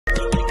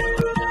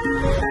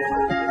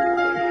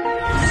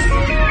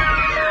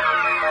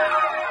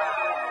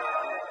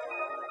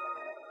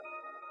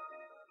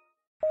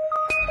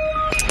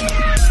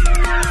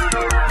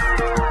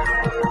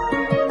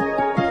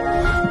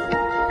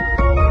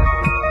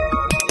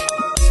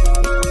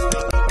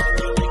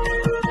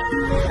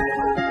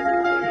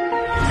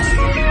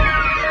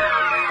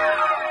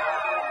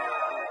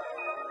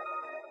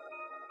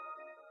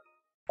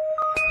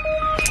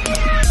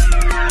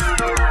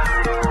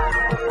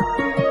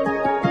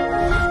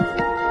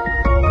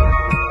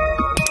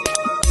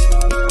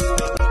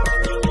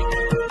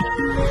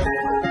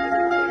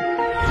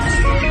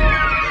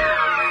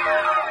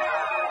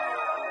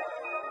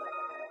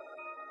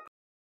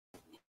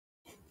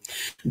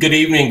Good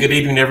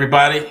evening,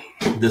 everybody.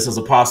 This is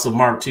Apostle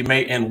Marc T,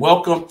 and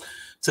welcome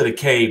to the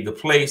cave, the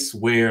place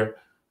where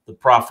the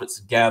prophets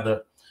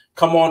gather.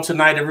 Come on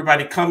tonight,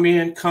 everybody. Come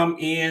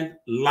in,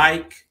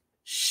 like,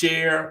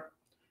 share,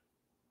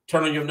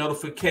 turn on your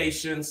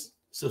notifications,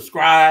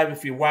 subscribe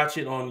if you watch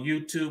it on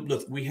YouTube.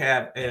 Look, we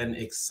have an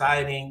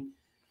exciting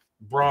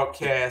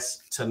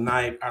broadcast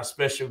tonight. Our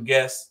special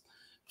guest,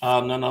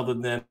 none other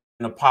than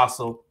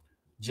Apostle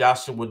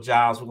Joshua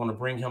Giles. We're going to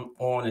bring him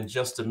on in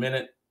just a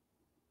minute.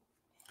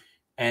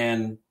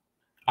 And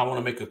I want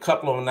to make a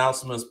couple of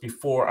announcements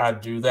before I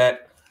do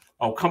that.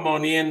 Oh, come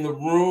on in the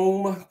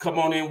room. Come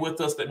on in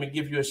with us. Let me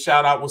give you a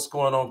shout out. What's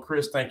going on,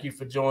 Chris? Thank you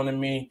for joining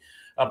me.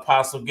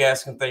 Apostle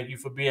Gaskin, thank you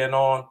for being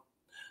on.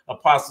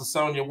 Apostle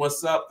Sonia,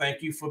 what's up?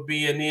 Thank you for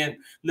being in.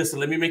 Listen,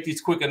 let me make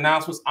these quick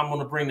announcements. I'm going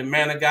to bring the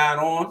man of God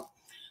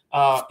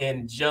on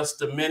in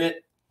just a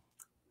minute.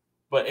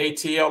 But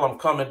ATL, I'm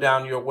coming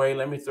down your way.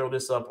 Let me throw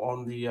this up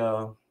on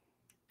the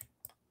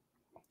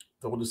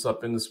throw this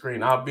up in the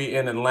screen. I'll be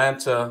in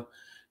Atlanta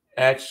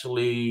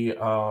actually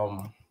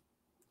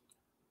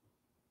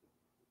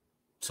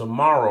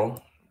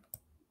tomorrow.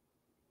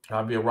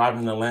 I'll be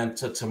arriving in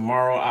Atlanta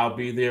tomorrow. I'll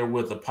be there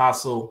with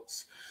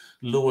Apostles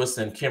Lewis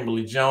and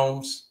Kimberly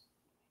Jones.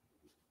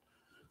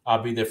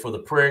 I'll be there for the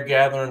prayer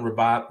gathering,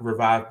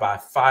 Revived by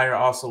Fire,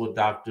 also with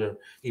Dr.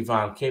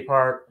 Yvonne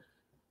Capehart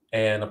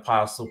and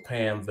Apostle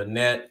Pam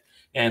Vanette.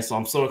 And so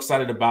I'm so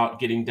excited about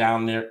getting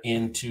down there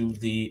into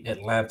the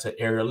Atlanta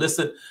area.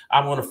 Listen,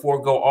 I'm going to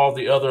forego all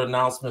the other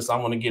announcements. I'm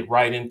going to get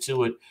right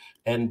into it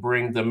and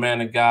bring the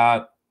man of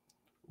God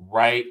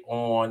right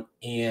on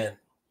in.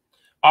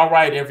 All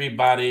right,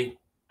 everybody.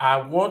 I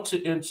want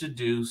to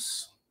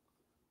introduce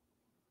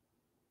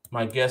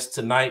my guest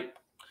tonight,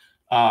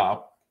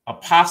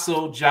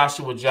 Apostle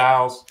Joshua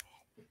Giles.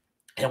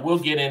 And we'll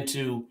get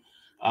into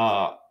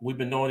we've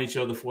been knowing each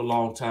other for a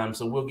long time,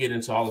 so we'll get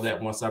into all of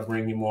that once I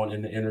bring him on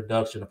in the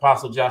introduction.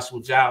 Apostle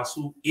Joshua Giles,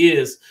 who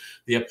is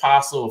the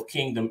apostle of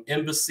Kingdom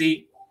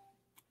Embassy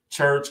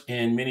Church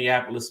in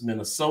Minneapolis,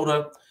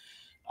 Minnesota,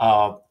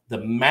 the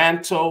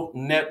Mantle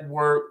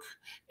Network,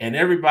 and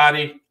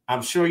everybody,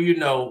 I'm sure you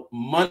know,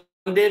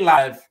 Monday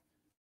Live,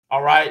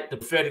 all right, the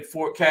prophetic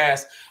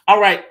forecast. All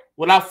right,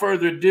 without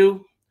further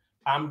ado,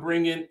 I'm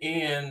bringing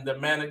in the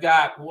man of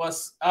God.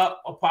 What's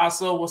up,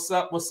 Apostle? What's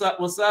up? What's up?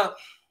 What's up?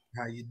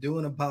 How you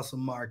doing, Apostle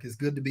Marc? It's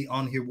good to be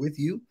on here with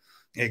you.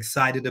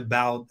 Excited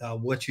about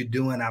what you're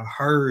doing. I've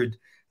heard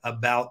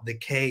about the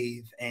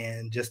cave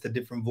and just the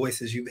different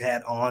voices you've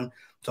had on.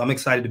 So I'm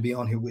excited to be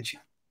on here with you.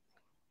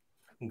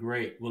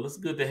 Great. Well, it's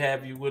good to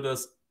have you with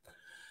us.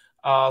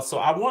 So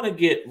I want to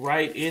get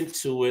right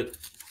into it.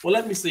 Well,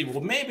 let me see.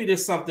 Well, maybe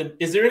there's something.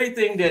 Is there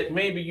anything that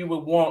maybe you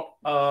would want?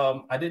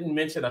 I didn't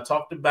mention. I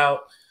talked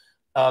about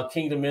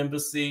Kingdom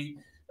Embassy,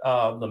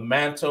 the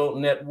Mantle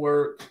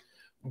Network.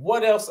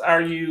 What else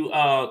are you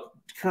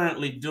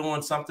currently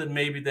doing? Something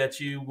maybe that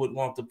you would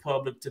want the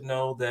public to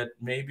know that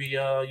maybe you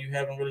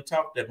haven't really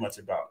talked that much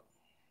about?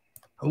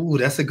 Oh,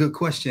 that's a good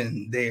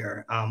question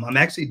there. I'm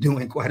actually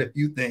doing quite a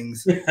few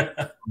things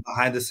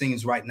behind the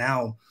scenes right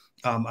now.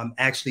 I'm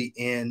actually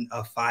in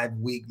a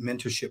 5-week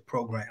mentorship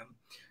program.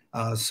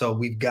 So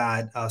we've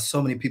got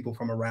so many people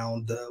from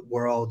around the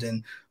world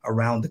and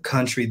around the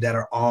country that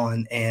are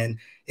on, and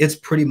it's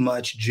pretty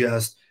much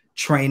just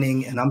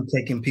training, and I'm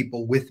taking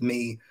people with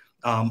me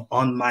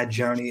on my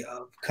journey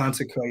of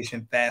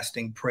consecration,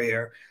 fasting,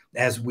 prayer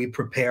as we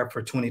prepare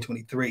for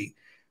 2023.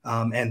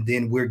 And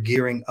then we're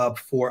gearing up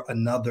for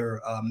another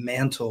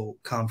Mantle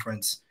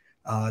conference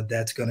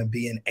that's going to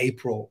be in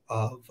April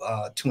of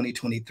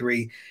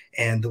 2023.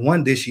 And the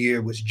one this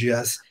year was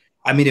just,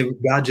 I mean,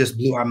 God just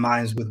blew our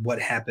minds with what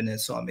happened.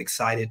 And so I'm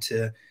excited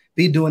to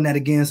be doing that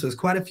again. So it's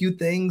quite a few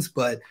things,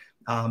 but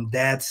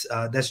that's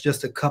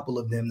just a couple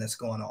of them that's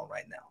going on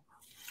right now.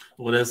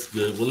 Well, that's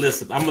good. Well,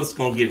 listen, I'm just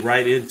going to get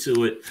right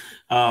into it.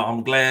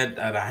 I'm glad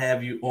that I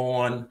have you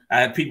on.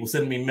 I had people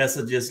sending me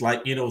messages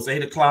like, you know, it's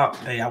 8 o'clock.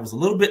 Hey, I was a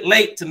little bit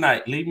late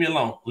tonight. Leave me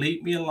alone.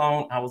 Leave me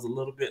alone. I was a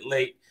little bit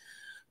late.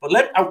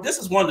 But this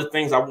is one of the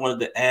things I wanted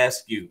to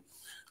ask you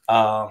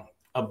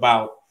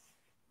about,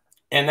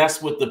 and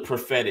that's with the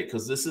prophetic,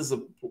 because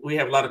we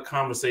have a lot of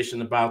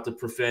conversation about the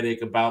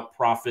prophetic, about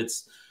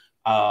prophets,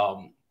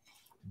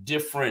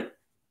 different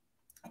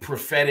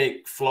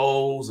prophetic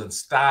flows and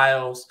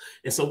styles.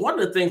 And so one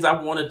of the things I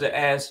wanted to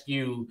ask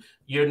you,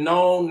 you're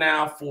known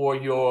now for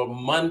your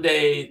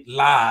Monday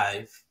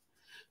Live,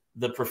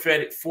 the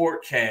prophetic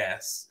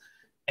forecast.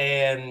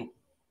 And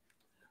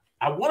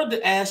I wanted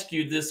to ask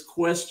you this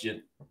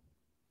question,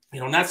 you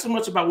know, not so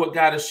much about what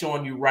God is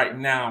showing you right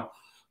now,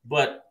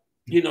 but,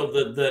 you know,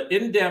 the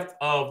in-depth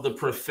of the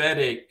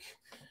prophetic.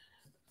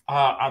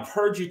 I've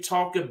heard you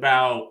talk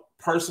about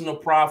personal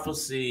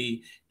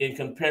prophecy in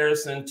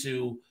comparison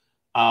to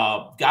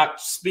God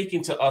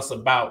speaking to us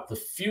about the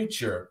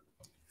future.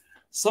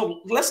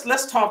 So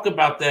let's talk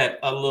about that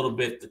a little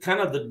bit, kind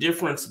of the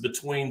difference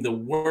between the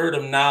word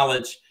of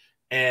knowledge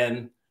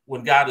and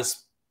when God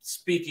is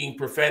speaking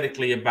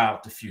prophetically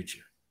about the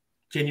future.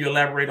 Can you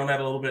elaborate on that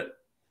a little bit?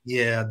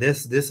 Yeah,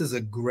 this is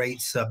a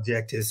great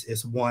subject.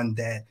 It's one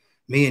that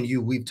me and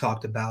you we've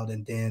talked about,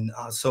 and then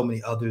so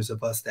many others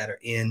of us that are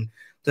in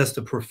just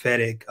the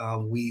prophetic.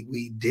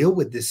 We deal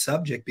with this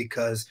subject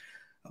because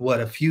what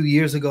a few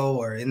years ago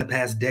or in the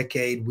past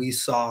decade we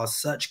saw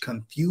such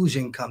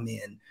confusion come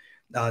in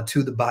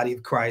to the body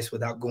of Christ.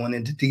 Without going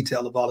into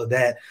detail of all of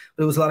that,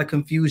 there was a lot of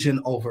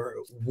confusion over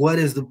what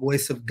is the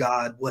voice of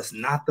God, what's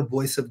not the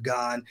voice of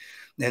God,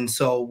 and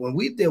so when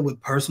we deal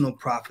with personal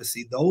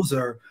prophecy, those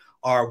are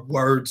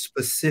words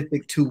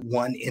specific to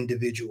one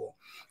individual.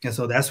 And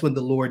so that's when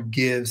the Lord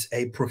gives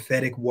a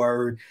prophetic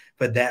word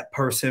for that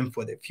person,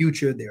 for their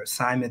future, their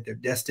assignment, their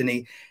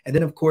destiny. And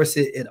then, of course,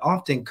 it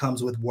often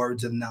comes with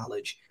words of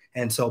knowledge.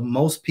 And so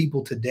most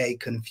people today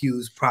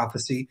confuse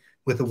prophecy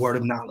with a word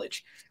of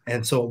knowledge.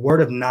 And so a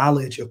word of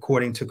knowledge,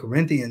 according to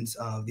Corinthians,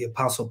 the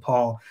Apostle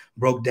Paul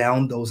broke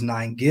down those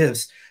 9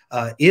 gifts.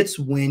 It's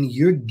when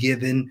you're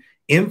given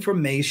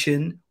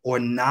information or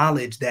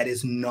knowledge that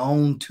is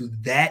known to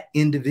that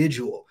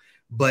individual,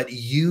 but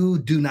you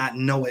do not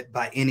know it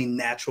by any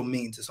natural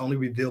means. It's only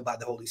revealed by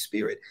the Holy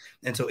Spirit.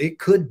 And so it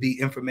could be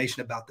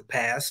information about the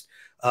past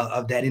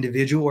of that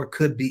individual, or it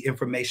could be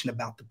information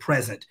about the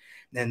present.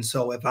 And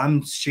so if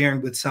I'm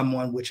sharing with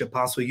someone, which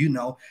Apostle, you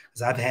know,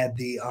 because I've had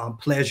the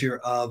pleasure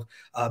of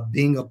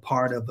being a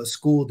part of a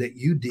school that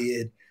you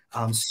did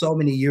so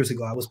many years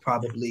ago. I was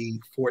probably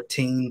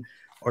 14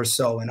 or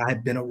so, and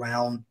I've been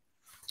around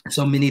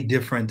so many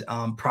different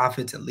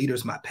prophets and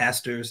leaders. My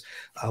pastors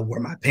were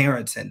my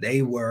parents, and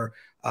they were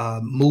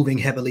moving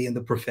heavily in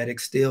the prophetic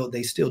still.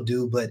 They still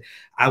do, but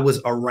I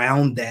was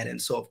around that. And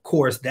so, of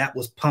course, that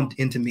was pumped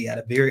into me at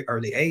a very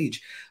early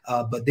age.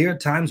 But there are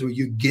times where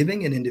you're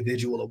giving an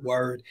individual a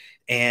word,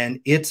 and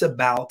it's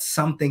about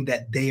something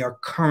that they are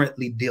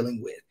currently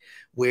dealing with,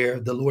 where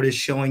the Lord is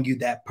showing you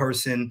that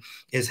person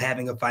is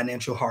having a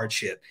financial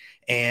hardship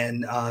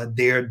and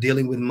they're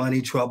dealing with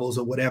money troubles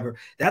or whatever.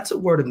 That's a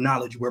word of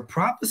knowledge. Where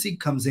prophecy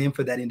comes in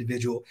for that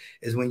individual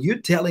is when you're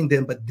telling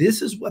them, but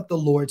this is what the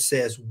Lord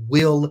says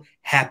will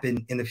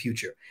happen in the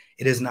future.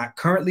 It is not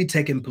currently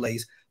taking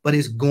place, but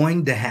it's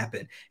going to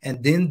happen.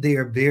 And then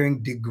there are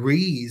varying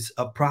degrees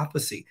of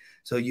prophecy.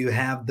 So you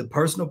have the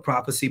personal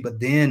prophecy, but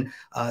then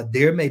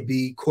there may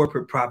be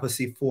corporate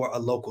prophecy for a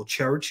local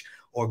church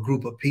or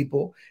group of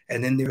people.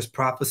 And then there's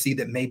prophecy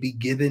that may be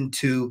given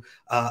to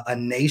a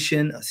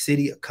nation, a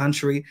city, a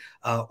country,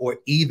 or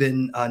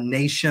even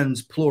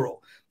nations,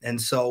 plural. And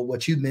so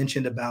what you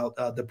mentioned about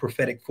the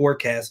prophetic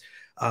forecast,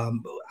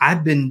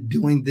 I've been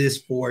doing this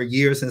for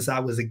years, since I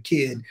was a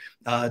kid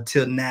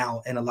till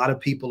now. And a lot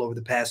of people over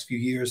the past few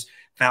years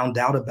found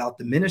out about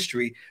the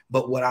ministry.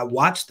 But what I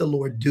watched the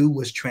Lord do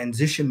was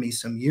transition me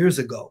some years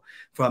ago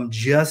from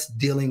just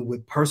dealing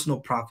with personal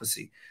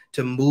prophecy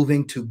to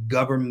moving to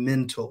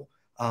governmental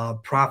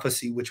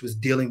prophecy, which was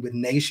dealing with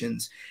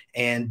nations.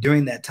 And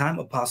during that time,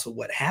 Apostle,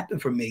 what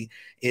happened for me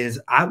is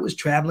I was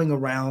traveling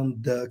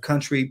around the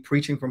country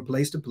preaching from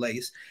place to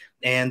place.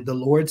 And the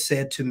Lord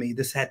said to me,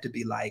 this had to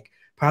be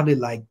probably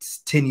like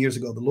 10 years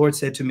ago. The Lord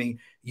said to me,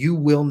 you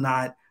will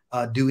not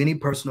do any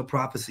personal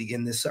prophecy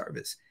in this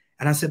service.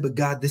 And I said, but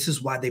God, this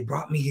is why they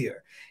brought me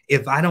here.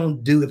 If I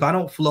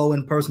don't flow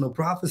in personal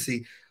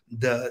prophecy,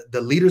 the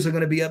leaders are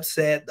going to be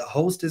upset. The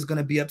host is going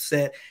to be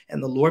upset.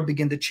 And the Lord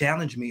began to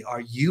challenge me.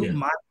 Are you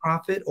my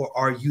prophet, or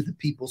are you the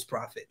people's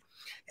prophet?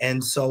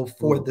 And so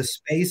for the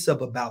space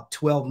of about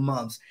 12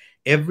 months,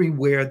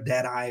 everywhere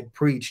that I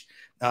preached,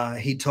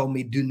 he told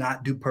me, do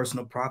not do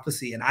personal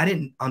prophecy. And I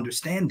didn't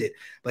understand it,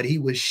 but he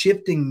was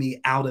shifting me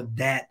out of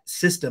that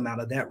system, out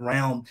of that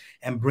realm,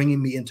 and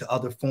bringing me into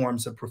other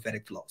forms of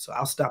prophetic flow. So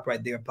I'll stop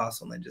right there,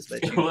 Apostle, and just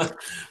let you.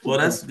 Well,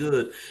 that's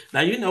good.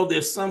 Now,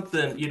 there's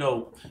something,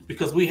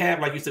 because we have,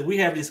 like you said, we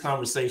have these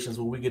conversations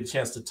when we get a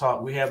chance to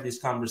talk. We have these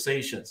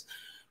conversations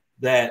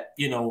that,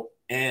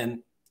 and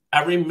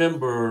I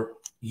remember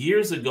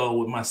years ago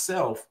with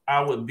myself,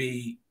 I would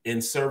be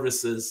in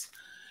services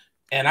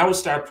and I would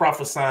start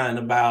prophesying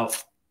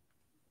about,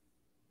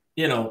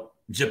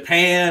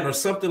 Japan or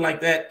something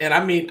like that. And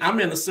I mean, I'm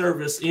in the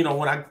service,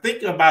 when I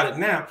think about it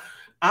now,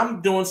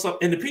 I'm doing something,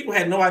 and the people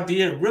had no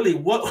idea really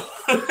what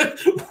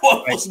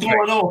was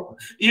going on,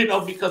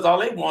 because all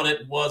they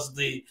wanted was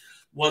the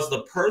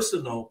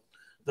personal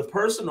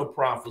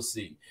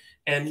prophecy.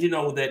 And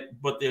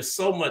but there's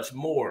so much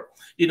more.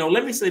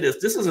 Let me say this.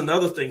 This is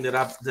another thing that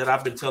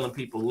I've been telling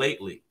people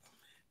lately.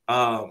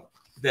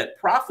 That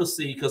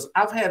prophecy, because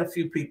I've had a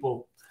few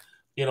people,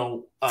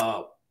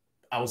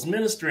 I was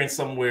ministering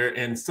somewhere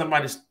and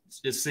somebody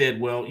just said,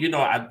 well,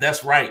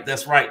 that's right.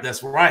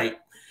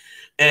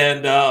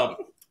 And that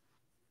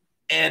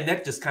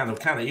just kind of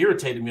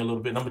irritated me a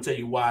little bit. And I'm gonna tell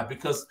you why,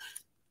 because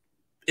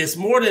it's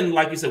more than,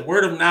 like you said,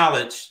 word of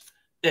knowledge.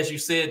 As you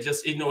said,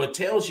 just, it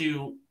tells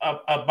you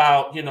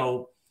about,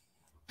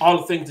 all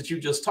the things that you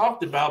just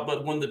talked about.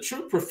 But when the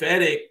true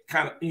prophetic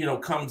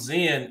comes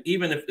in,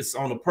 even if it's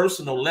on a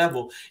personal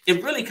level,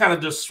 it really kind of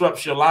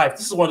disrupts your life.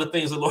 This is one of the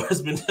things the Lord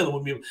has been dealing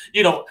with me.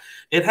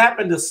 It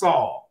happened to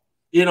Saul.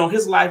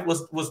 His life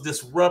was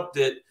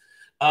disrupted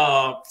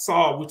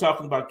Saul, we're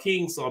talking about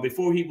King Saul.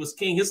 Before he was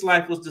king, his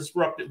life was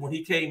disrupted when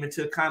he came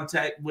into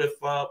contact with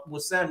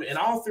Samuel. And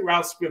all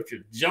throughout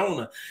Scripture,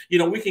 Jonah, you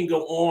know, we can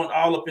go on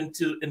all up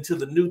into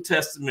the New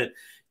Testament.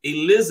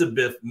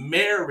 Elizabeth,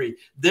 Mary,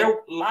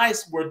 their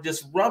lives were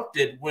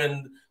disrupted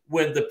when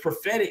the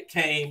prophetic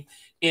came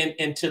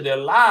into their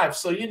lives.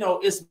 So, you know,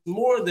 it's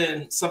more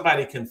than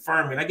somebody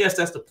confirming. I guess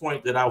that's the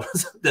point that I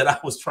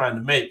was trying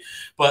to make.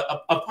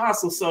 But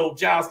Apostle, so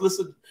Giles,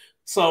 listen,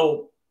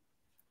 so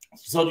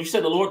you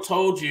said the Lord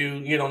told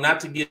you, you know, not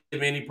to give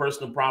any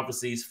personal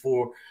prophecies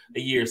for a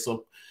year.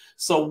 So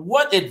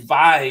what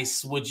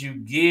advice would you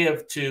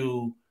give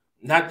to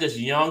not just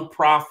young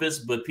prophets,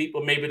 but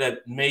people maybe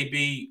that may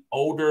be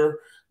older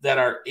that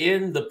are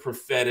in the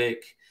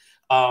prophetic?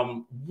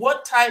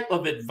 What type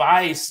of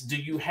advice do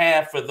you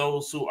have for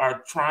those who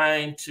are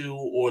trying to,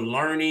 or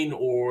learning,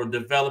 or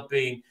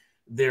developing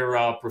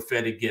their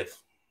prophetic gift?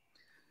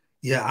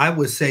 Yeah, I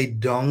would say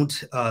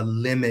don't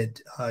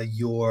limit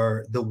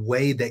the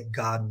way that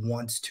God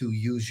wants to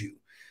use you.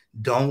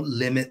 Don't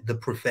limit the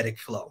prophetic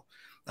flow,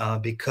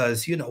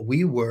 because you know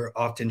we were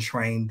often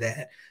trained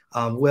that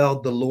well,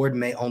 the Lord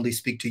may only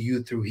speak to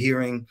you through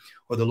hearing,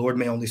 or the Lord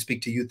may only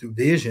speak to you through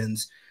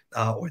visions,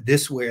 or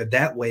this way or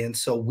that way, and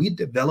so we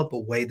develop a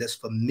way that's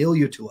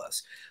familiar to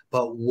us.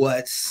 But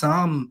what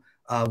some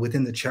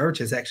within the church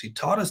has actually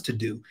taught us to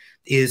do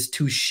is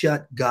to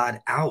shut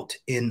God out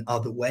in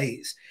other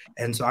ways.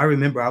 And so I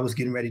remember I was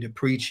getting ready to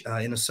preach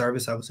in a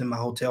service. I was in my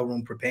hotel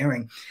room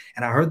preparing,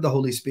 and I heard the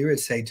Holy Spirit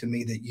say to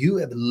me that you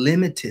have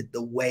limited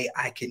the way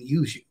I can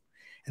use you.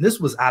 And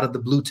this was out of the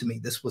blue to me.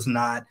 This was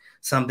not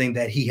something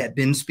that he had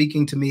been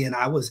speaking to me. And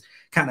I was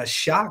kind of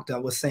shocked. I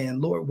was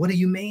saying, Lord, what do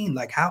you mean?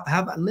 Like, how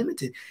have I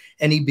limited?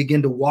 And he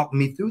began to walk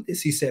me through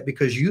this. He said,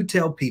 because you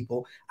tell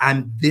people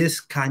I'm this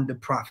kind of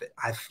prophet.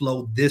 I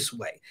flow this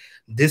way.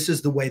 This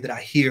is the way that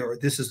I hear, or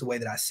this is the way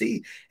that I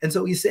see. And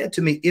so he said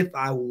to me, if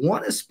I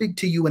want to speak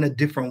to you in a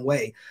different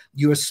way,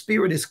 your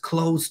spirit is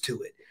closed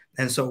to it.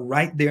 And so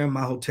right there in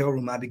my hotel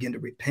room, I began to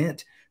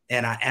repent.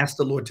 And I asked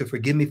the Lord to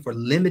forgive me for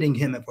limiting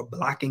him and for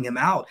blocking him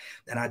out.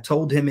 And I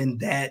told him in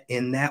that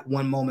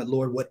one moment,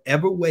 Lord,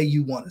 whatever way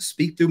you want to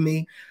speak through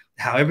me,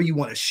 however you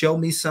want to show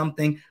me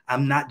something,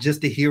 I'm not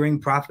just a hearing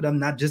prophet. I'm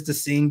not just a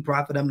seeing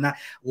prophet. I'm not,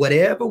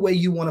 whatever way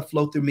you want to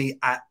flow through me,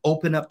 I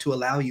open up to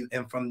allow you.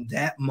 And from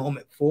that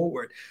moment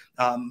forward,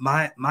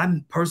 my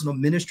personal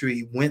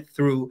ministry went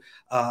through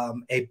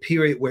a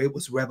period where it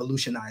was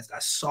revolutionized.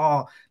 I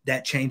saw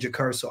that change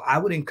occur. So I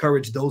would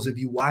encourage those of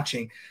you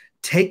watching,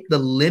 take the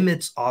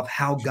limits of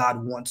how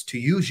God wants to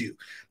use you.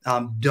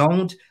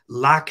 Don't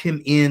lock him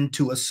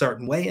into a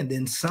certain way. And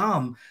then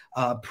some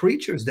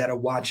preachers that are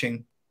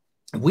watching,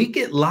 we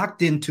get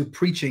locked into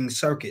preaching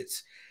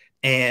circuits.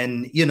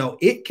 And, you know,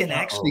 it can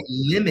actually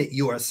limit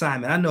your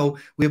assignment. I know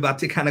we're about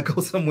to kind of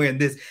go somewhere in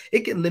this.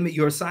 It can limit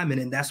your assignment.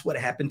 And that's what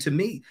happened to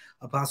me,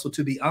 Apostle.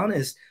 To be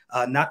honest,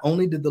 not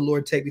only did the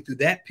Lord take me through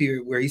that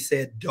period where he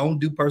said, don't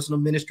do personal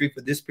ministry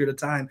for this period of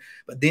time,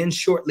 but then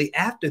shortly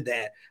after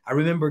that, I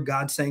remember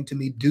God saying to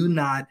me,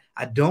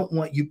 I don't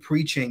want you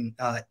preaching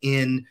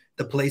in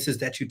the places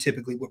that you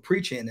typically would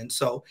preach in. And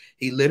so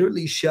he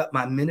literally shut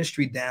my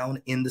ministry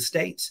down in the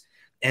States.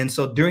 And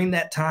so during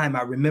that time,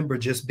 I remember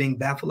just being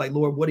baffled, like,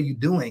 Lord, what are you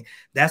doing?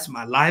 That's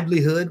my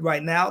livelihood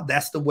right now.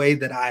 That's the way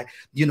that I,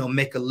 you know,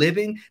 make a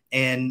living.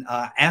 And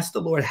asked the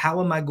Lord, how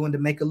am I going to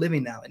make a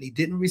living now? And he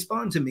didn't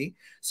respond to me.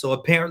 So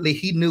apparently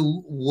he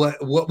knew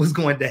what was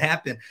going to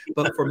happen.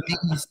 But for me,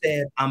 he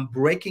said, I'm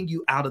breaking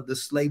you out of the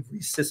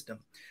slavery system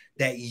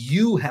that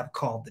you have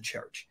called the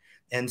church.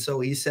 And so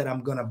he said,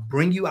 I'm going to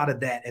bring you out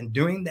of that. And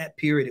during that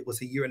period, it was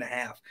a year and a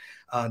half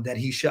that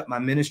he shut my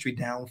ministry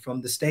down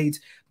from the States.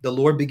 The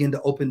Lord began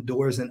to open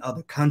doors in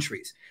other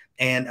countries.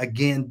 And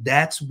again,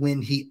 that's when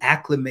he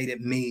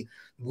acclimated me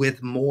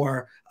with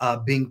more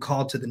being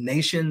called to the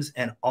nations,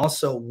 and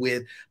also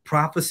with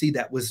prophecy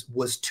that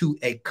was to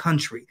a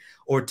country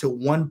or to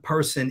one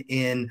person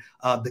in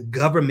the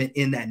government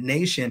in that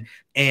nation.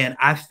 And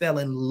I fell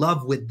in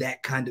love with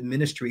that kind of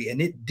ministry.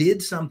 And it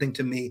did something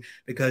to me,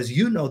 because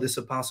you know this,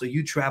 Apostle,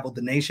 you traveled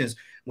the nations.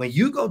 When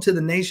you go to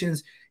the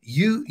nations,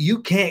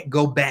 you can't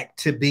go back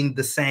to being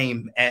the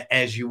same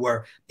as you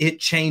were. It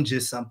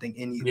changes something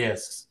in you.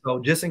 Yes. So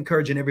just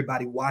encouraging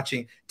everybody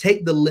watching,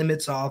 take the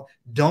limits off.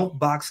 Don't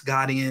box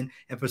God in.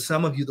 And for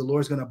some of you, the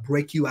Lord's going to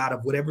break you out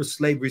of whatever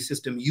slavery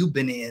system you've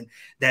been in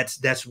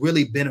that's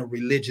really been a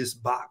religious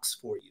box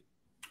for you.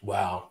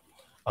 Wow.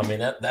 I mean,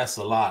 that's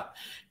a lot.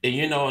 And,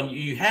 you know, and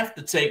you have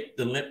to take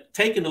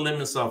taking the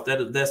limits off.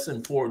 That's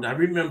important. I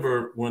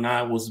remember when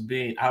I was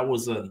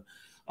an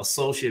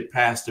associate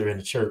pastor in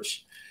a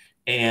church,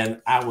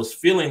 and I was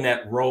feeling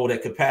that role,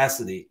 that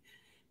capacity.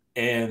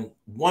 And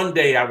one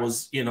day I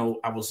was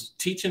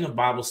teaching a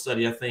Bible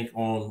study, I think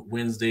on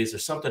Wednesdays or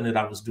something that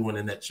I was doing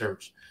in that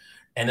church.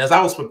 And as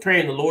I was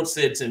preparing, the Lord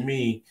said to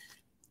me,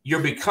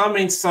 you're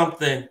becoming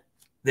something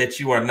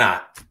that you are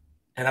not.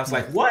 And I was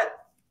like,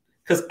 what?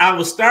 Because I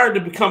was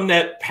starting to become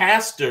that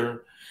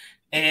pastor,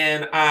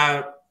 and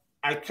I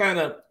kind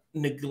of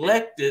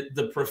neglected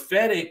the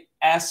prophetic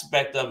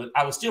aspect of it.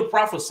 I was still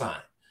prophesying,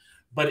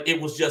 but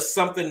it was just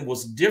something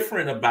was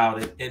different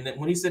about it. And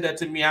when he said that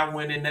to me, I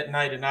went in that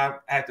night and I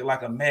acted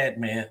like a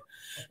madman.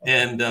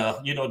 And,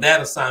 you know,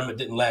 that assignment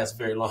didn't last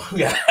very long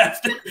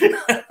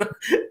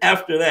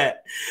after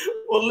that.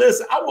 Well,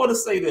 listen, I want to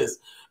say this.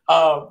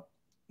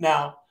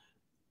 Now,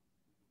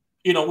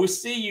 you know, we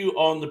see you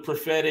on the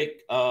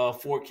prophetic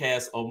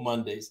forecast on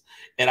Mondays.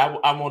 And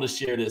I want to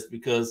share this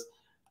because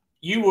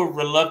you were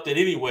reluctant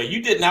anyway.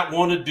 You did not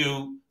want to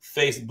do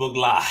Facebook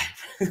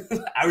Live.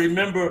 I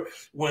remember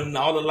when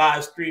all the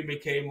live streaming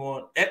came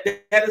on,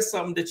 that is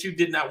something that you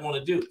did not want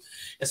to do.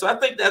 And so I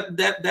think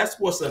that's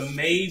what's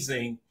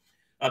amazing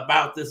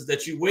about this, is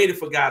that you waited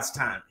for God's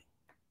timing.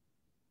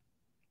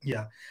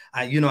 Yeah.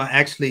 You know,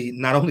 actually,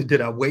 not only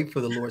did I wait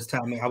for the Lord's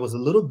timing, I was a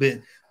little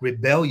bit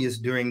rebellious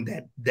during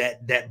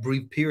that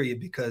brief period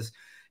because,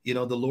 you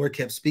know, the Lord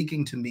kept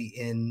speaking to me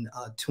in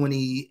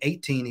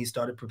 2018. He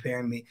started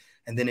preparing me.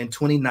 And then in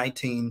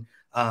 2019,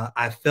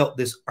 I felt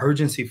this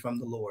urgency from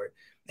the Lord.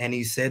 And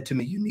he said to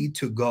me, you need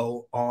to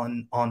go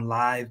on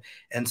live.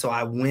 And so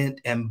I went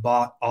and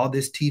bought all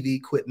this TV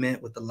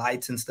equipment with the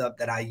lights and stuff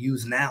that I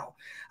use now.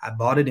 I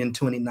bought it in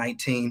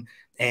 2019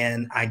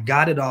 and I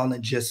got it all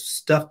and just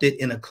stuffed it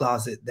in a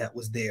closet that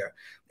was there.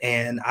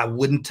 And I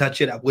wouldn't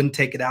touch it. I wouldn't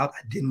take it out.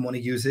 I didn't want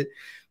to use it.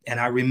 And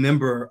I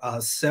remember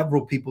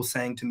several people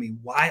saying to me,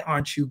 why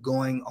aren't you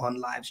going on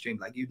live stream?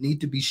 Like, you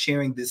need to be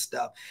sharing this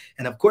stuff.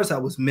 And of course, I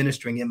was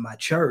ministering in my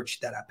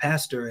church that I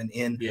pastor and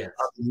in other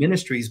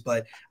ministries,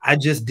 but I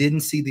just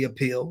didn't see the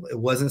appeal. It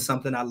wasn't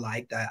something I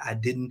liked. I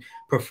didn't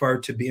prefer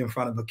to be in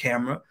front of a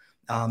camera.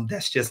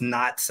 That's just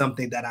not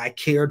something that I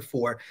cared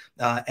for.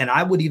 And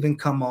I would even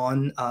come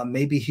on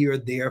maybe here or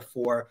there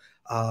for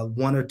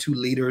one or two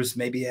leaders,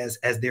 maybe as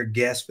their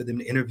guests for them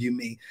to interview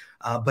me.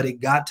 But it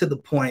got to the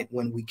point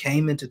when we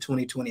came into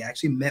 2020, I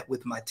actually met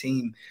with my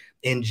team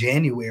in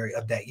January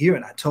of that year.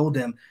 And I told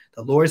them,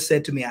 the Lord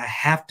said to me, I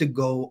have to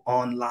go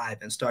on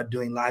live and start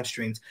doing live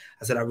streams.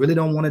 I said, I really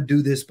don't want to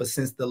do this, but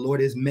since the Lord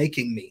is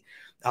making me,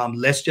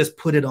 let's just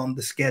put it on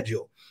the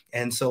schedule.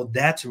 And so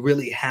that's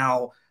really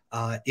how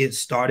it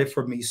started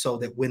for me, so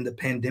that when the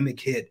pandemic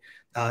hit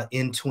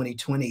in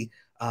 2020,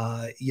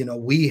 you know,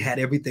 we had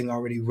everything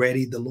already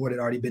ready. The Lord had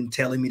already been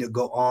telling me to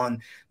go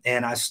on.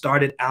 And I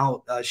started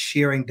out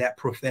sharing that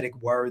prophetic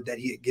word that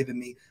he had given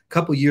me a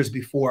couple years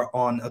before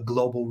on a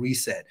global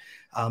reset.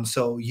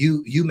 So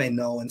you may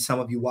know, and some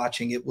of you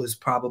watching, it was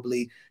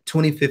probably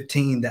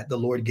 2015 that the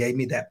Lord gave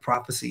me that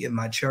prophecy in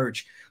my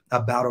church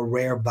about a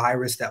rare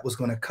virus that was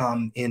going to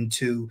come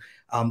into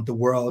the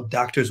world.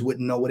 Doctors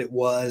wouldn't know what it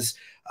was.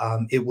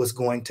 It was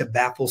going to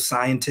baffle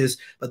scientists.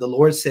 But the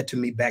Lord said to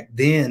me back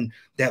then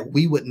that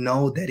we would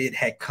know that it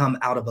had come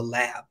out of a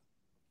lab.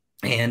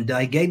 And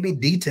he gave me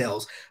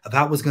details of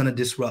how it was going to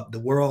disrupt the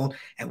world.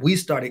 And we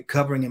started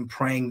covering and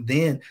praying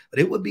then. But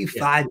it would be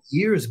 5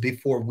 years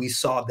before we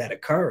saw that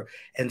occur.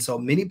 And so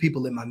many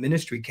people in my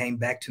ministry came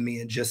back to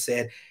me and just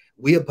said,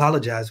 we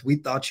apologize. We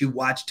thought you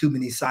watched too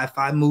many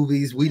sci-fi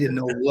movies. We didn't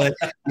know what,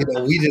 you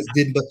know, we just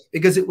didn't, but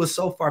because it was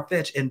so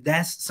far-fetched. And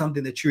that's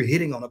something that you're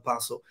hitting on,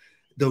 Apostle.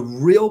 The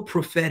real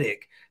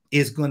prophetic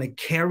is going to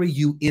carry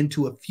you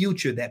into a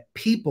future that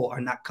people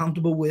are not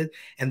comfortable with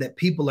and that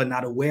people are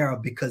not aware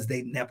of because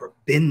they've never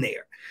been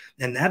there.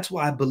 And that's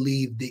why I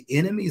believe the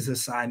enemy's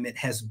assignment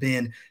has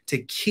been to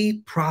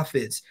keep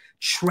prophets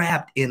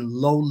trapped in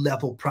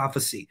low-level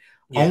prophecy.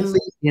 Only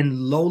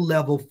in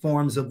low-level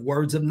forms of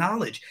words of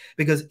knowledge,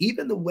 because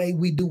even the way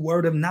we do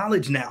word of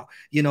knowledge now,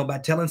 you know, by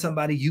telling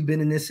somebody you've been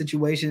in this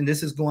situation and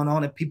this is going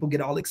on and people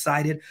get all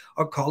excited,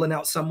 or calling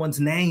out someone's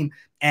name,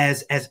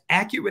 as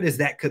accurate as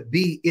that could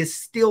be, is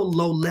still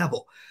low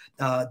level.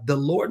 The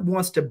Lord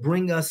wants to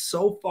bring us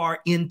so far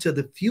into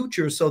the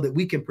future so that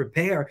we can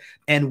prepare.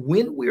 And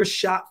when we're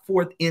shot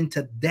forth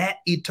into that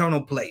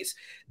eternal place,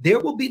 there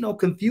will be no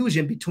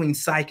confusion between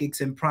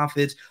psychics and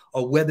prophets,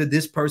 or whether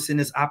this person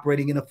is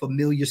operating in a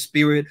familiar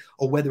spirit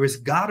or whether it's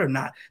God or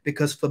not,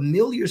 because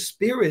familiar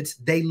spirits,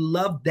 they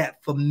love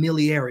that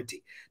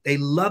familiarity. They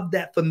love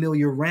that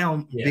familiar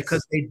realm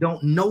because they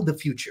don't know the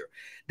future.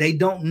 They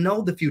don't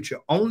know the future.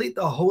 Only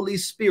the Holy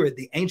Spirit,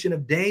 the Ancient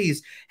of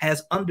Days,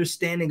 has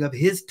understanding of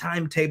his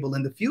timetable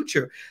in the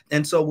future.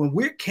 And so when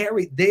we're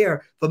carried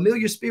there,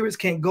 familiar spirits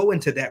can't go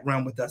into that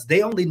realm with us.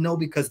 They only know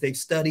because they've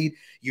studied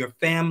your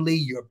family,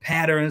 your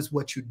patterns,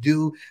 what you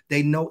do.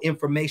 They know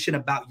information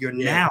about your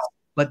now,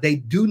 but they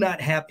do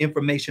not have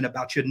information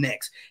about your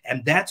next.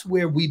 And that's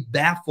where we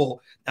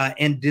baffle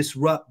and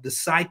disrupt the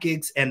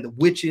psychics and the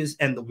witches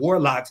and the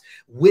warlocks,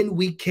 when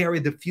we carry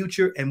the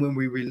future and when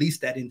we release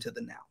that into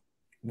the now.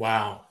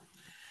 Wow.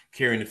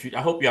 Carrying the future.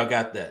 I hope y'all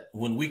got that.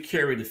 When we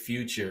carry the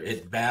future,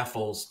 it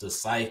baffles the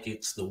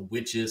psychics, the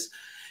witches,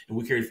 and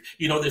we carry,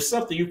 you know, there's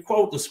something, you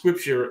quote the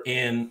scripture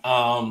in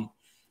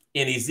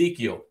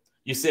Ezekiel.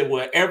 You said,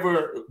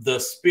 wherever the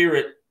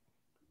spirit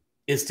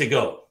is to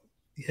go.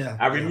 Yeah.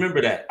 I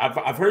remember that.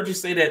 I've heard you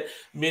say that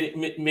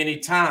many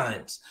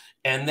times.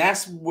 And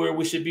that's where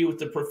we should be with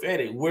the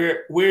prophetic.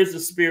 Where's the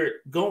spirit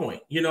going?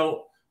 You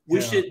know, we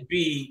should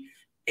be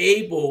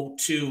able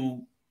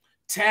to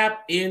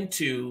tap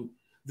into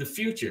the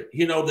future.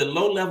 You know, the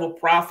low level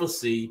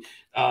prophecy.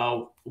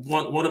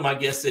 One of my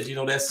guests said, you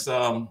know, that's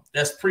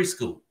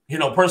preschool. You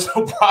know,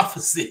 personal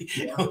prophecy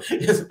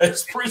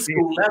is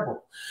preschool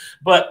level,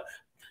 but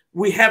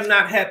we have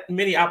not had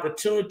many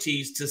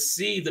opportunities to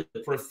see the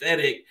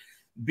prophetic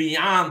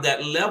beyond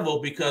that level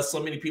because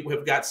so many people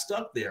have got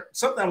stuck there.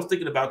 Something I was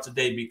thinking about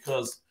today,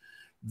 because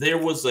there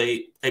was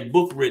a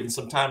book written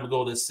some time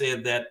ago that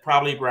said that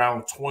probably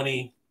around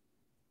 20,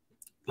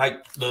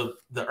 like the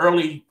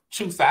early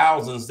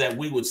 2000s, that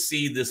we would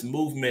see this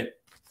movement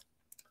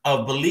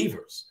of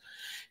believers.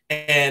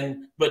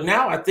 But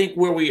now I think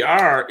where we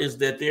are is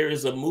that there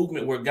is a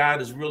movement where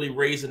God is really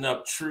raising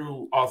up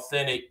true,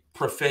 authentic,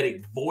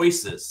 prophetic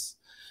voices,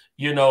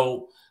 you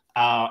know,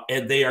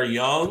 and they are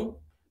young.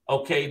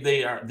 Okay,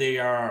 they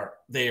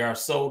are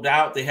sold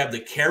out. They have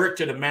the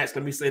character to match.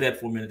 Let me say that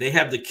for a minute. They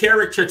have the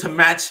character to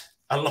match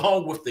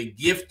along with the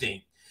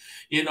gifting,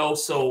 you know.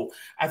 So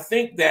I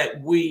think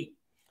that we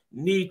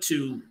need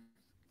to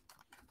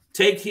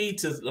take heed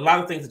to a lot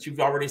of things that you've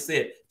already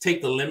said.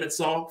 Take the limits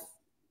off.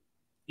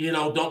 You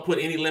know, don't put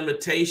any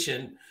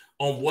limitation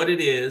on what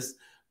it is,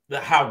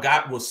 how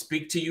God will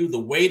speak to you, the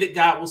way that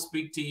God will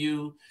speak to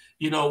you.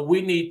 You know,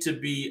 we need to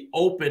be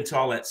open to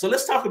all that. So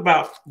let's talk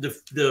about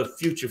the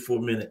future for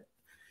a minute.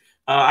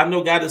 I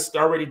know God is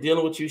already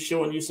dealing with you,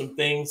 showing you some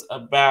things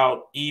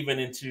about even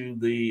into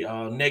the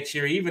next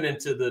year, even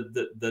into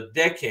the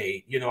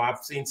decade. You know, I've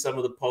seen some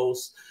of the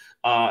posts.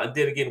 And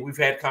then again, we've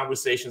had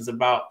conversations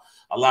about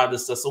a lot of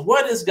this stuff. So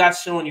what is God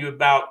showing you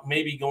about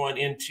maybe going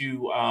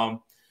into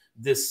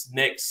this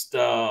next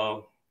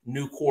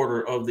new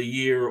quarter of the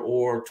year,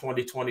 or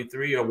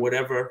 2023, or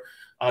whatever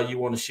you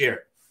want to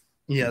share?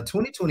 Yeah,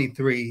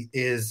 2023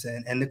 is,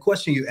 and the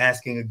question you're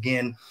asking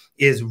again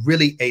is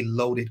really a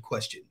loaded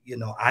question. You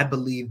know, I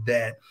believe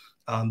that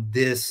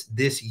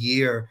this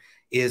year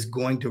is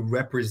going to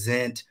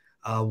represent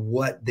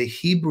what the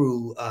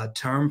Hebrew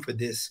term for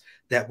this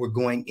that we're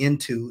going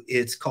into.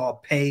 It's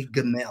called Pei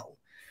Gamel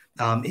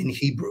in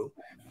Hebrew.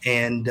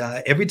 And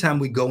every time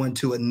we go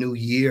into a new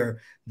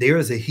year, there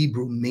is a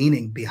Hebrew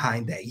meaning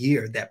behind that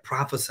year that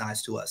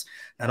prophesies to us.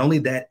 Not only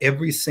that,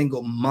 every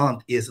single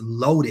month is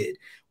loaded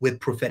with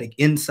prophetic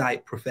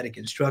insight, prophetic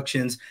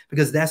instructions,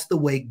 because that's the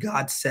way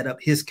God set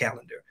up his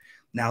calendar.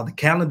 Now, the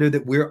calendar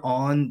that we're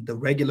on, the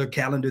regular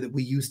calendar that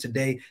we use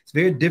today, it's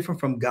very different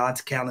from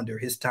God's calendar,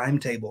 his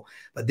timetable.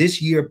 But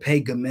this year,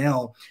 Pei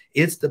Gamel,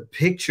 it's the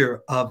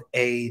picture of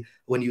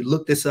when you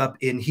look this up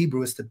in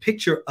Hebrew, it's the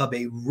picture of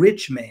a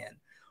rich man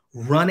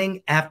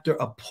running after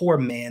a poor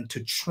man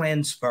to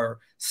transfer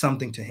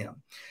something to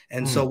him.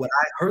 And so what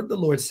I heard the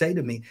Lord say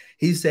to me,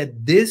 he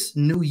said, this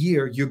new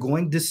year, you're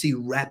going to see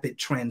rapid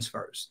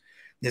transfers.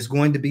 There's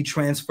going to be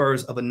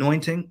transfers of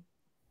anointing.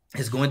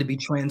 It's going to be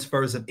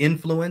transfers of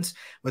influence,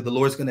 where the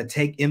Lord's going to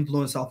take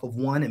influence off of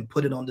one and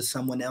put it onto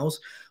someone else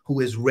who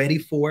is ready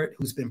for it,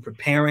 who's been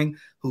preparing,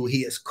 who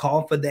he has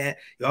called for that.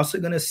 You're also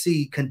going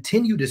to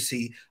continue to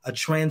see a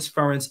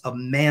transference of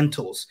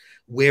mantles,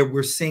 where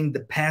we're seeing the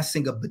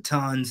passing of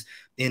batons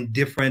in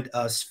different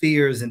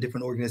spheres and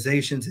different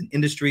organizations and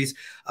industries.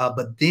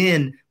 But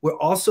then we're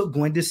also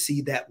going to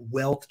see that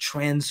wealth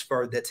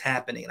transfer that's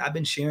happening. And I've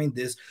been sharing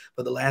this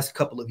for the last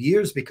couple of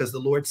years because the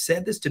Lord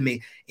said this to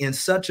me in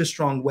such a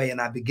strong way.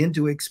 And I begin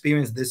to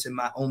experience this in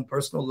my own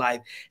personal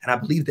life. And I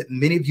believe that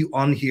many of you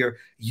on here,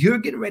 you're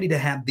getting ready to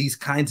have these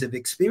kinds of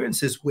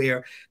experiences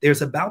where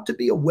there's about to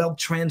be a wealth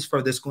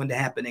transfer that's going to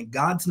happen. And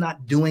God's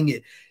not doing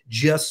it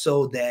just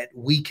so that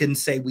we can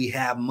say we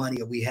have money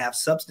or we have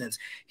substance.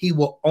 He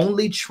will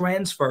only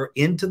transfer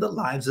into the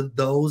lives of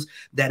those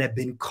that have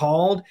been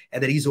called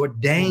and that he's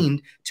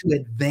ordained to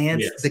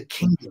advance the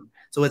kingdom.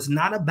 So it's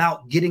not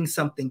about getting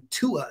something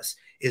to us.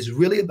 It's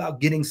really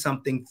about getting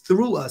something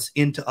through us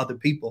into other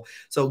people.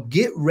 So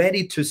get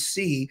ready to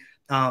see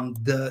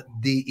the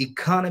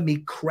economy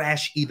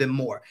crash even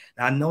more.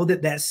 Now, I know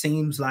that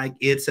seems like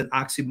it's an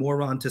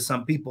oxymoron to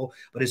some people,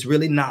 but it's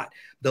really not.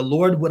 The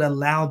Lord would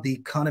allow the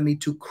economy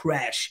to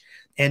crash,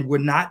 and we're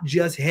not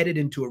just headed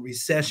into a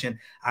recession.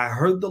 I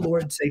heard the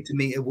Lord say to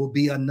me, it will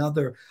be a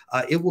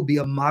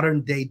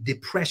modern day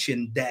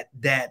depression that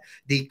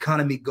the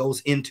economy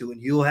goes into.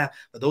 And you'll have,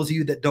 for those of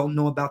you that don't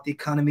know about the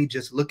economy,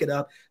 just look it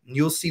up and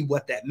you'll see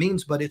what that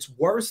means. But it's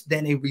worse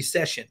than a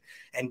recession.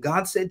 And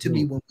God said to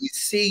me, when we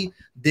see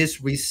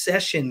this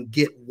recession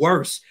get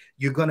worse,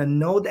 you're going to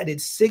know that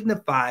it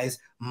signifies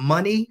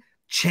money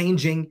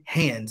changing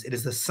hands. It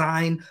is a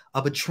sign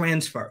of a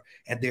transfer.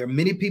 And there are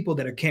many people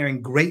that are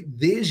carrying great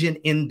vision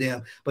in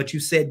them, but you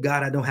said,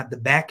 God, I don't have the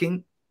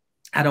backing.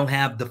 I don't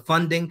have the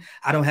funding.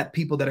 I don't have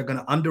people that are going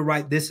to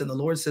underwrite this. And the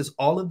Lord says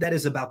all of that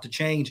is about to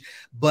change.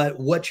 But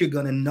what you're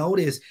going to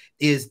notice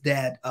is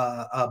that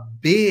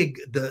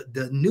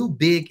the new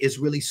big is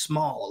really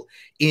small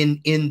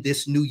in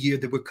this new year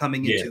that we're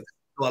coming into.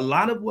 So a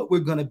lot of what we're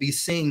going to be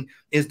seeing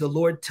is the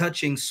Lord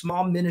touching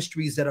small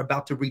ministries that are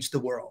about to reach the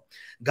world.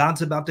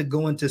 God's about to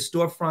go into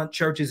storefront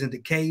churches, into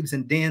caves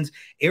and dens,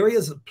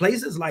 areas,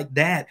 places like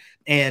that.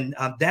 And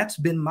that's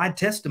been my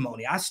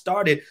testimony. I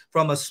started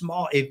from a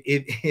small,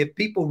 if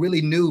people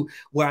really knew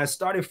where I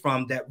started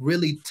from, that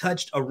really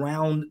touched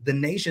around the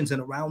nations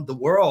and around the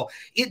world,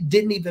 it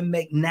didn't even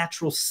make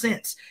natural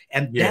sense.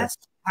 And that's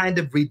kind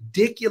of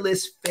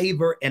ridiculous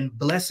favor and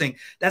blessing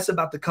that's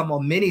about to come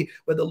on many,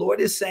 where the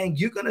Lord is saying,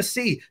 you're going to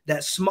see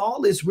that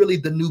small is really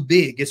the new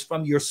big. It's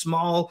from your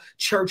small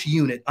church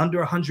unit under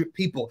 100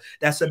 people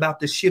that's about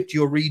to shift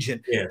your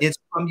region. It's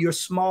from your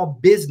small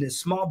business.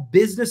 Small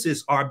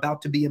businesses are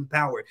about to be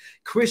empowered.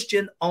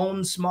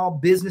 Christian-owned small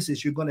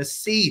businesses, you're going to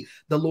see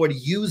the Lord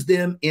use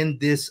them in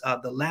this,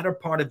 the latter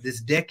part of this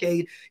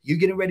decade. You're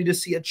getting ready to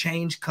see a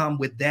change come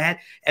with that.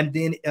 And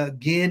then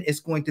again, it's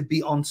going to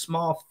be on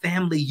small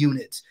family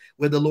units,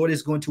 where the Lord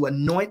is going to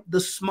anoint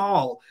the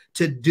small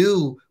to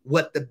do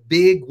what the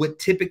big would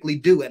typically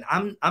do. And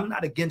I'm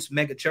not against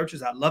mega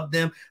churches. I love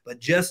them. But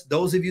just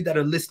those of you that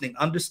are listening,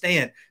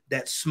 understand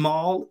that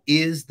small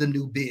is the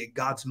new big.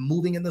 God's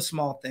moving in the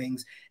small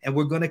things, and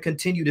we're going to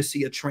continue to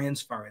see a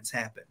transference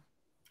happen.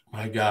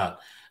 My God.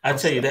 I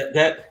tell you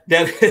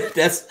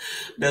that's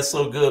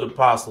so good,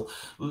 Apostle.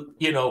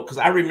 You know, because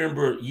I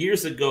remember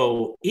years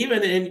ago,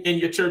 even in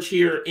your church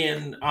here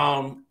in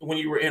when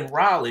you were in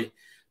Raleigh,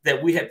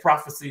 that we had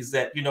prophecies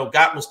that, you know,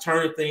 God was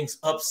turning things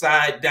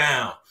upside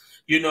down.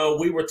 You know,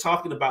 we were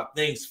talking about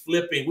things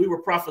flipping. We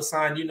were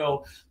prophesying, you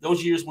know,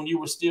 those years when you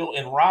were still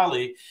in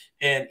Raleigh.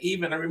 And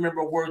even I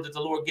remember a word that the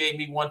Lord gave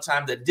me one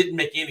time that didn't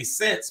make any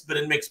sense, but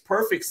it makes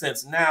perfect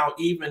sense now,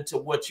 even to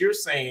what you're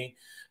saying.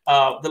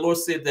 The Lord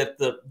said that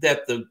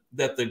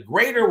the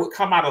greater would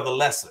come out of the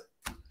lesser.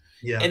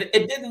 Yeah. And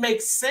it didn't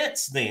make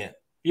sense then,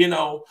 you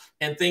know,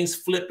 and things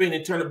flipping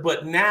and turning.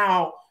 But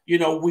now, you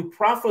know, we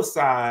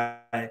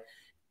prophesy,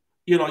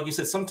 you know, like you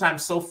said,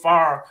 sometimes so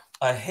far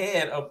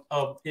ahead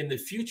of in the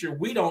future,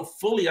 we don't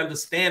fully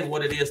understand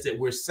what it is that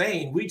we're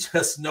saying. We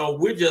just know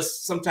we're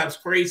just sometimes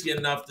crazy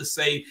enough to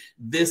say,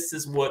 this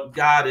is what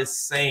God is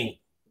saying.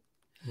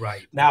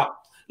 Right. Now,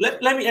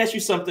 let me ask you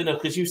something,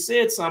 because you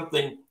said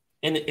something,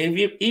 and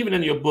even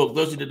in your book,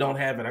 those of you that don't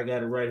have it, I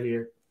got it right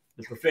here,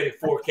 the prophetic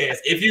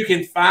forecast. If you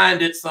can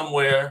find it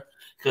somewhere,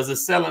 because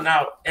it's selling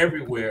out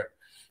everywhere.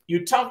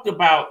 You talked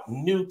about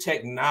new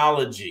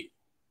technology.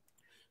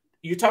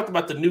 You talked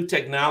about the new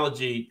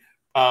technology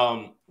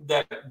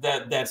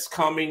that's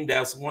coming.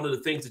 That's one of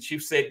the things that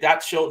you've said. God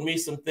showed me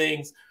some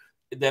things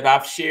that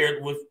I've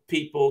shared with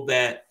people,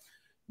 that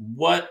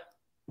what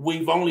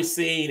we've only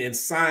seen in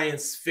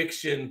science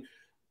fiction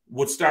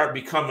would start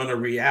becoming a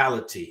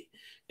reality.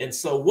 And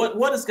so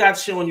what is God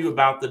showing you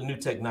about the new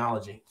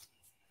technology?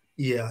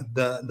 Yeah,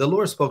 the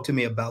Lord spoke to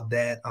me about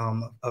that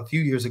a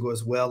few years ago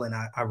as well. And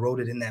I wrote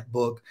it in that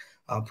book,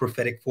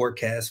 Prophetic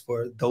Forecast.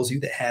 For those of you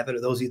that have it,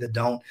 or those of you that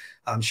don't,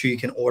 I'm sure you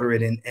can order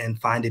it and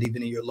find it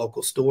even in your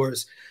local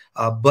stores.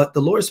 But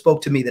the Lord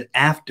spoke to me that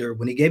after,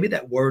 when he gave me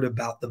that word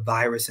about the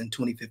virus in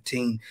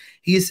 2015,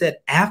 he said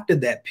after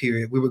that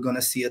period, we were going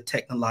to see a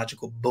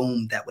technological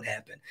boom that would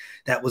happen,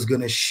 that was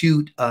going to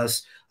shoot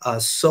us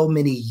so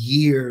many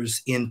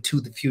years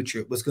into the future.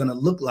 It was going to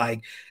look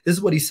like, this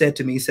is what he said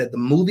to me. He said, the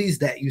movies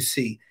that you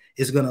see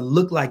is going to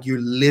look like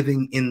you're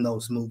living in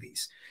those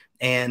movies.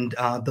 And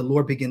the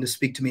Lord began to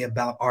speak to me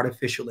about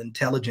artificial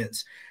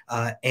intelligence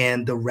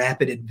and the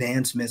rapid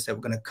advancements that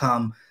were going to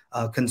come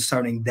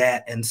concerning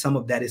that. And some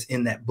of that is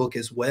in that book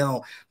as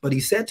well. But he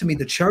said to me,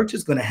 the church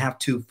is going to have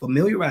to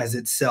familiarize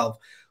itself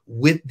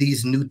with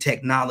these new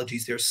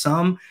technologies. There's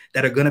some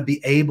that are going to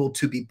be able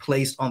to be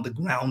placed on the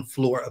ground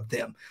floor of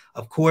them.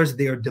 Of course,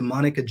 there are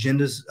demonic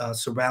agendas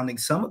surrounding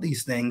some of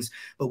these things,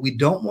 but we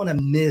don't want to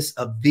miss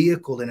a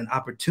vehicle and an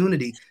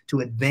opportunity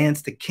to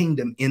advance the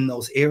kingdom in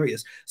those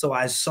areas. So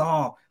I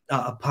saw,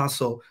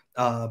 Apostle,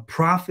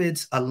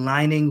 prophets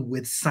aligning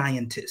with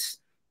scientists.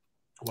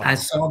 Wow. I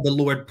saw the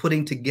Lord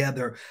putting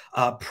together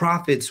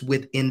prophets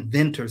with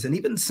inventors, and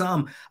even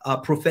some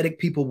prophetic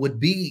people would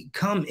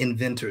become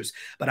inventors.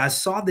 But I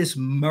saw this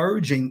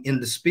merging in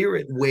the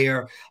spirit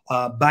where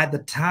by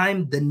the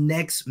time the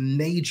next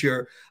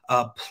major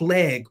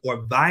plague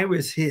or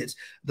virus hits,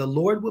 the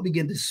Lord will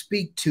begin to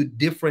speak to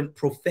different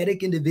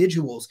prophetic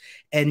individuals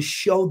and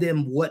show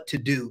them what to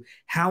do,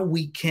 how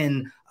we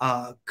can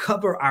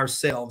cover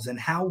ourselves, and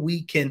how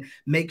we can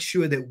make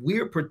sure that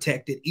we're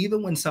protected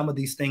even when some of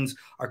these things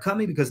are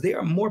coming, because there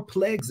are more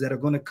plagues that are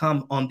going to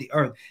come on the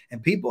earth,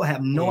 and people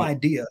have no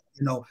idea.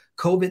 You know,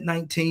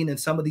 COVID-19 and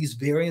some of these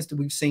variants that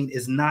we've seen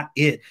is not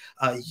it.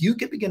 You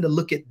can begin to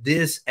look at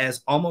this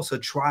as almost a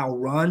trial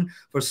run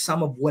for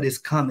some of what is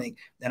coming.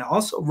 And I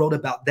also wrote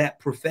about that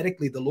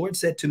prophetically. The Lord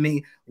said to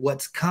me,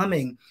 what's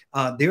coming,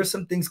 there are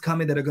some things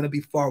coming that are going to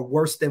be far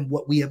worse than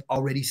what we have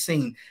already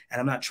seen. And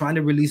I'm not trying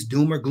to release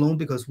doom or gloom,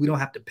 because we don't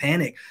have to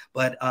panic.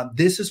 But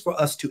this is for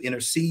us to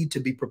intercede, to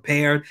be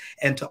prepared,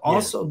 and to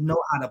also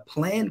know how to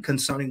plan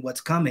concerning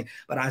what's coming.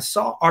 But I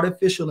saw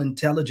artificial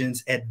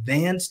intelligence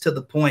advance to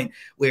the point point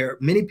where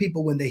many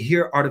people, when they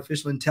hear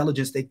artificial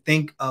intelligence, they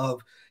think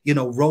of,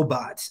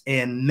 robots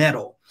and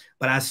metal.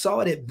 But I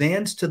saw it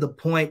advance to the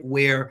point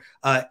where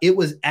it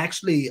was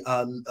actually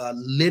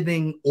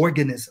living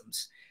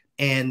organisms.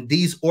 And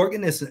these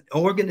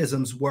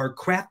organisms were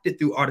crafted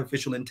through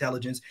artificial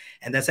intelligence.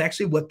 And that's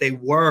actually what they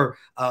were.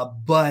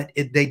 But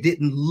they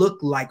didn't look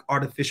like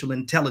artificial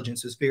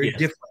intelligence. It's very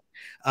different.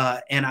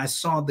 And I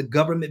saw the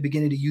government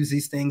beginning to use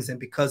these things. And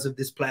because of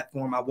this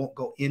platform, I won't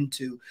go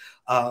into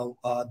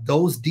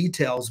those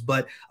details.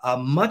 But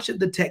much of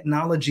the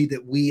technology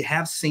that we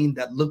have seen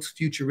that looks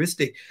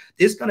futuristic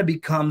is going to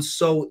become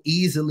so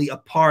easily a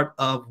part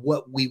of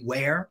what we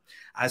wear.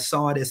 I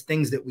saw it as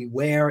things that we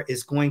wear.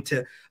 Is going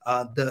to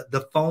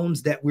the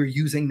phones that we're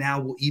using now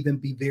will even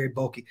be very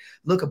bulky.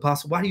 Look,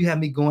 Apostle, why do you have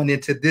me going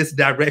into this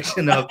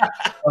direction of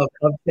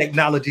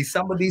technology?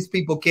 Some of these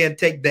people can't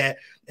take that,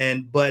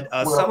 but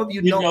some of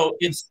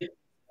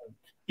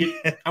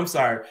I'm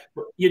sorry,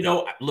 but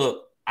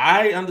look,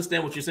 I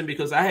understand what you're saying,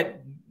 because I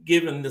had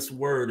given this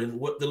word, and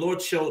what the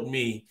Lord showed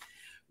me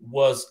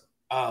was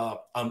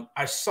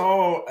I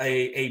saw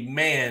a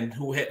man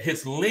who had,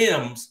 his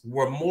limbs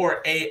were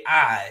more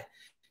AI.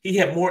 He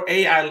had more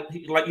AI,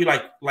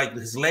 like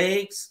his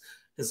legs,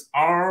 his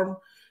arm,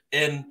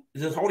 and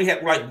he only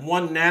had like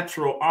one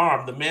natural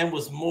arm. The man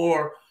was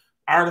more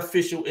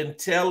artificial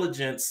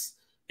intelligence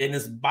in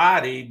his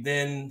body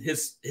than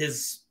his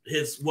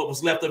what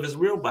was left of his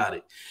real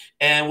body.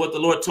 And what the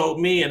Lord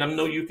told me, and I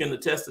know you can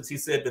attest this, he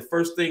said the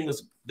first thing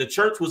was the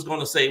church was going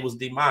to say it was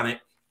demonic.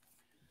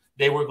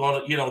 They were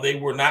going to, they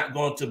were not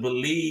going to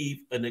believe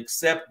and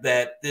accept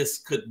that this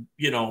could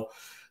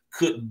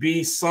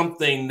be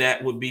something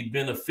that would be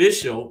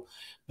beneficial.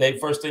 The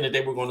first thing that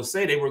they were going to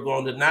say, they were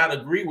going to not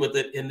agree with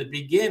it in the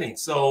beginning.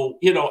 So,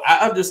 I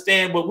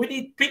understand, but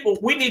people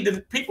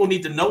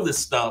need to know this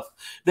stuff.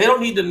 They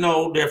don't need to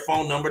know their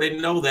phone number. They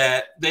know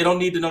that. They don't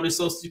need to know their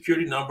social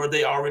security number.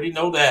 They already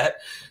know that.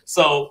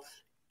 So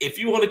if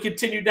you want to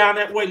continue down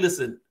that way,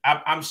 listen,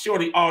 I'm sure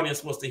the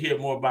audience wants to hear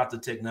more about the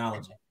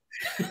technology.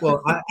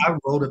 Well, I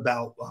wrote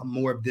about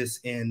more of this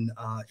in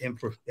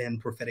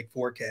prophetic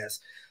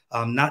forecast,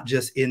 not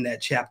just in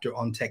that chapter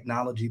on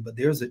technology, but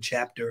there's a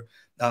chapter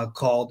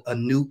called A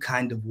New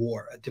Kind of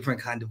War, a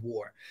different kind of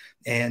war.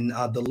 And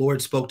the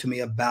Lord spoke to me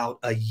about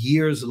a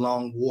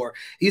years-long war.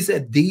 He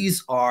said,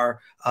 these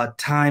are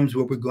times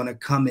where we're going to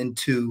come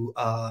into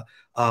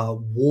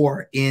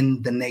war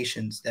in the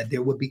nations, that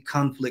there would be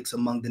conflicts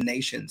among the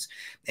nations.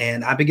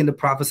 And I began to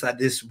prophesy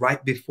this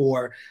right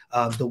before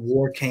the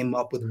war came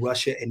up with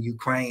Russia and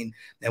Ukraine.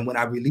 And when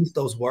I released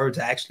those words,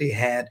 I actually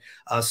had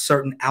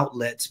certain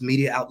outlets,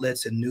 media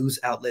outlets and news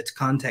outlets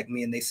contact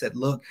me, and they said,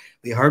 look,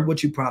 we heard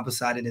what you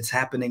prophesied, and it's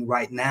happening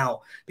right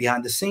now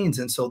behind the scenes.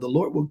 And so the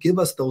Lord will give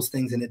us those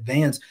things in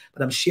advance.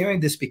 But I'm sharing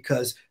this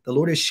because the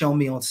Lord has shown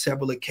me on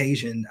several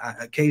occasions,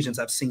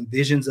 I've seen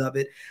visions of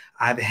it.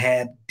 I've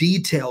had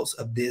details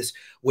of this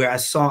where I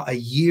saw a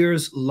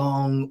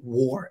years-long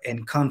war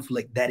and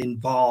conflict that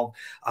involved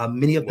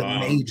many of the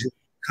major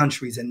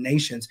countries and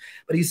nations.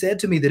 But he said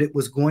to me that it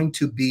was going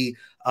to be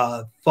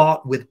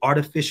fought with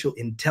artificial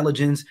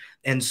intelligence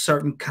and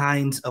certain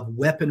kinds of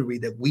weaponry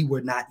that we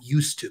were not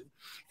used to.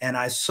 And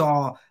I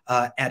saw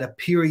at a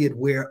period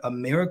where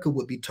America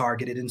would be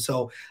targeted. And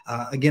so,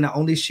 again, I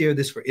only share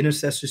this for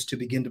intercessors to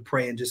begin to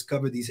pray and just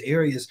cover these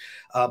areas.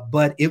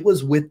 But it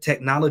was with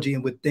technology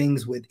and with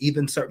things, with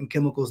even certain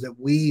chemicals that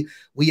we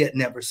had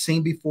never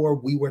seen before.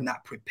 We were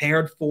not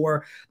prepared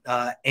for.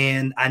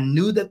 And I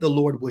knew that the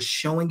Lord was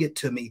showing it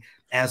to me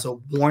as a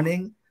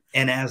warning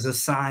and as a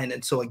sign.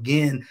 And so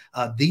again,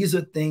 these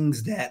are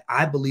things that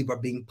I believe are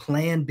being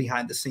planned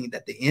behind the scene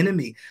that the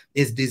enemy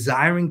is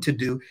desiring to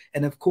do.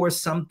 And of course,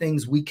 some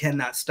things we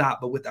cannot stop,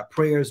 but with our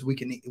prayers, we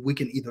can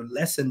either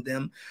lessen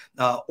them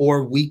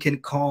or we can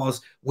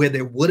cause where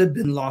there would have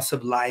been loss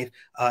of life.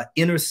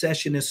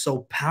 Intercession is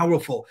so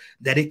powerful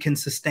that it can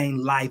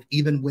sustain life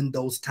even when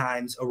those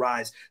times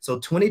arise. So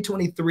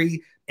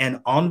 2023 and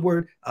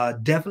onward,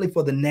 definitely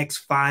for the next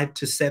 5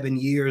 to 7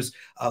 years,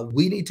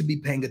 we need to be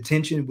paying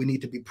attention. We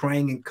need to be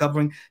praying and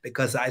covering,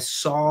 because I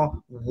saw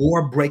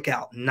war break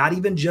out, not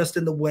even just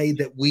in the way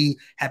that we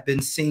have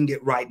been seeing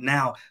it right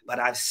now, but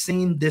I've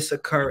seen this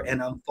occur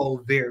and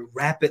unfold very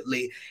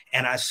rapidly,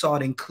 and I saw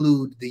it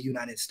include the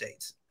United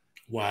States.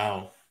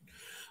 Wow.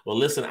 Well,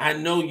 listen, I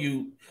know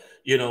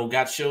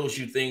God shows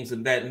you things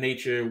of that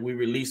nature. We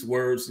release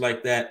words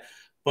like that,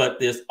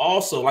 but there's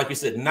also, like you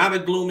said, not a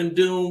gloom and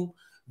doom,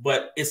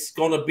 but it's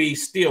going to be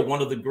still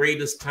one of the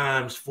greatest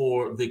times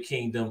for the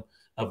kingdom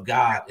of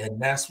God.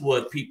 And that's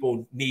what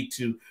people need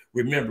to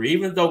remember.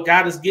 Even though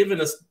God has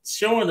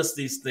showing us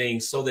these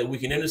things so that we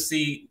can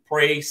intercede,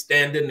 pray,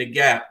 stand in the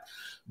gap,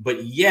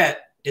 but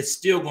yet it's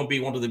still going to be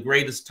one of the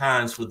greatest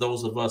times for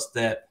those of us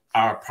that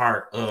are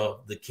part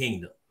of the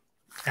kingdom.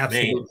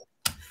 Absolutely. Man.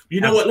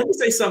 You know what? Let me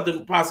say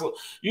something, Apostle.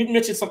 You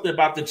mentioned something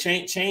about the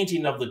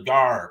changing of the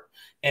guard.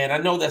 And I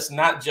know that's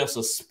not just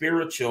a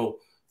spiritual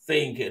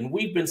thing, and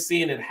we've been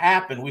seeing it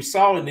happen. We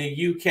saw in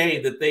the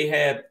UK that they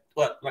had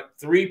like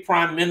 3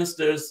 prime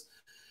ministers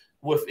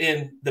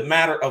within the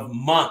matter of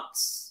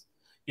months.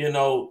 you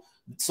know.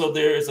 So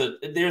there's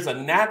a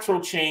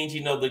natural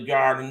changing of the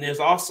guard, and there's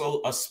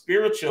also a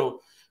spiritual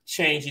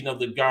changing of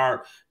the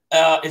guard.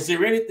 Is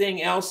there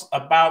anything else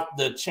about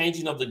the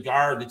changing of the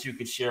guard that you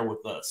could share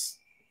with us?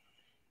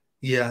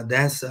 Yeah,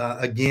 that's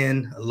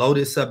again a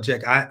loaded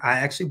subject. I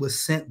actually was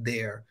sent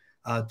there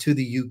to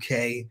the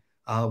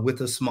UK with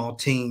a small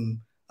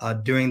team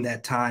during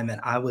that time, and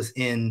I was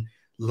in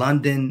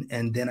London,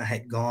 and then I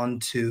had gone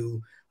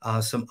to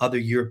some other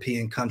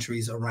European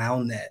countries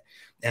around that.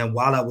 And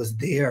while I was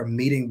there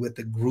meeting with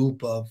a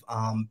group of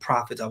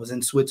prophets, I was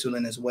in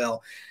Switzerland as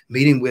well,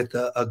 meeting with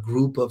a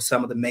group of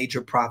some of the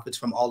major prophets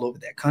from all over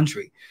that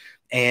country.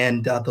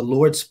 And the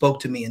Lord spoke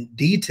to me in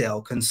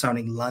detail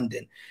concerning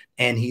London.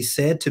 And he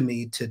said to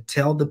me to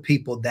tell the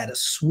people that a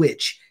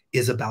switch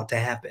is about to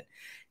happen.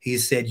 He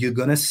said, you're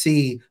going to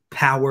see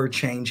power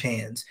change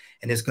hands,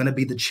 and it's going to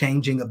be the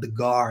changing of the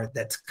guard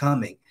that's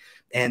coming.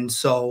 And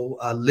so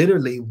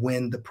literally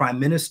when the prime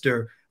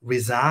minister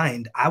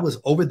resigned, I was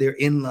over there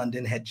in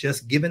London, had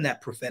just given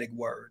that prophetic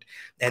word.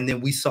 And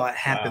then we saw it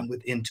happen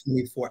within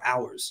 24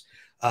 hours.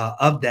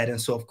 Of that.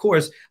 And so, of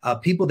course,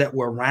 people that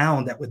were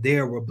around, that were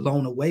there, were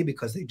blown away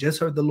because they just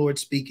heard the Lord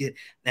speak it.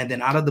 And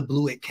then out of the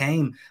blue, it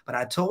came. But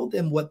I told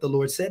them what the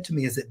Lord said to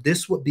me is that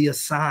this would be a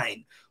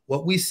sign.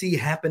 What we see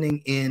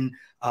happening in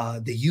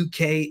the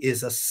UK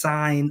is a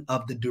sign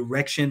of the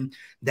direction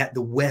that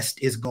the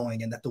West is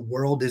going and that the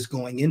world is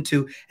going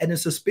into. And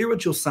it's a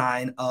spiritual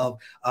sign of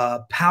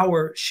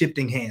power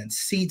shifting hands,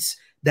 seats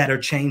that are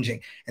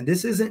changing. And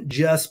this isn't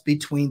just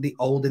between the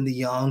old and the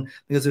young,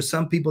 because there's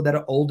some people that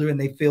are older and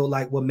they feel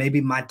like, well,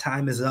 maybe my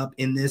time is up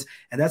in this.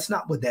 And that's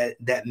not what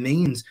that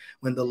means.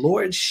 When the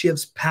Lord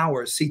shifts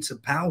power, seats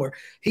of power,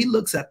 he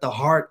looks at the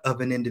heart of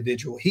an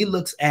individual. He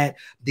looks at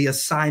the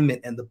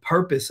assignment and the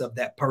purpose of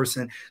that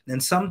person.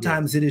 And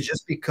sometimes it is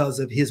just because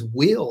of his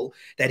will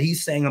that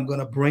he's saying, I'm going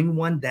to bring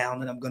one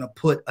down and I'm going to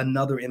put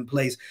another in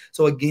place.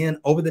 So again,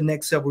 over the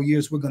next several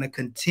years, we're going to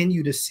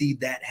continue to see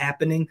that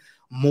happening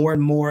more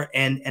and more.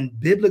 And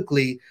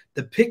biblically,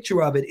 the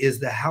picture of it is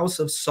the house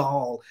of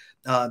Saul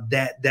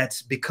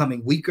that's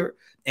becoming weaker,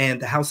 and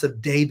the house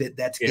of David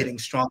that's getting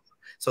stronger.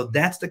 So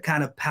that's the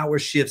kind of power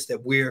shifts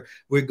that we're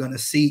going to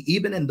see,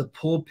 even in the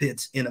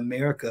pulpits in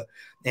America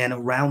and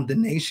around the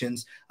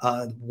nations.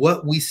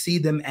 What we see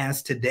them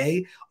as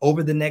today,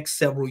 over the next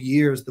several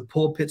years, the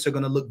pulpits are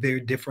going to look very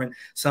different.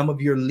 Some of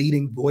your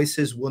leading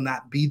voices will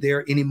not be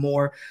there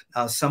anymore.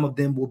 Some of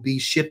them will be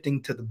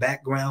shifting to the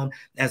background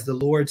as the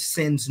Lord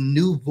sends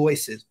new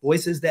voices,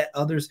 voices that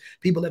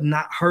people have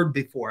not heard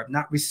before, have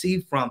not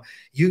received from.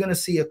 You're going to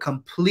see a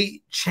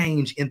complete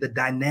change in the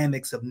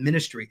dynamics of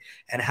ministry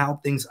and how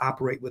things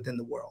operate within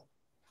the world.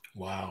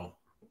 Wow.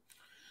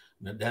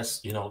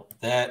 That's,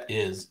 that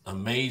is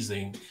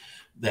amazing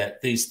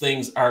that these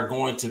things are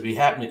going to be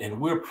happening,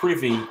 and we're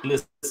privy.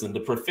 Listen,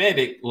 the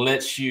prophetic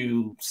lets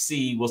you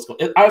see what's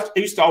going on. I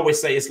used to always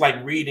say it's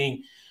like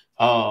reading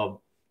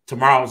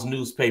tomorrow's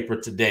newspaper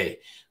today,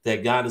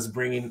 that God is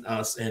bringing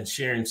us and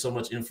sharing so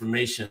much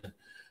information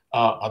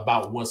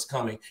about what's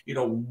coming.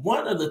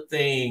 One of the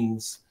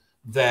things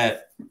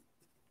that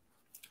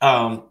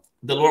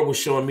the Lord was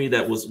showing me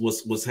that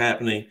was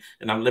happening,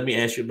 and let me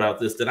ask you about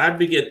this. That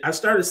I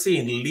started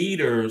seeing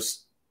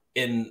leaders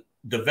in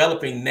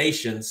developing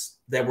nations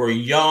that were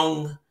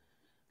young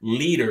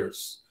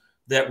leaders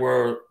that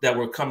were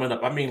coming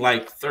up. I mean,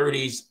 like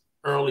 30s,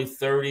 early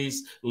 30s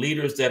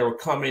leaders that are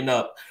coming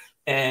up,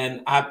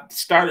 and I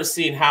started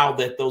seeing how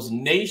that those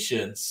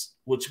nations,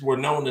 which were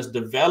known as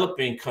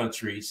developing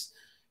countries,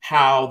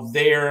 how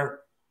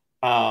they're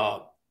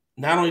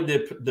not only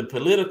the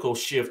political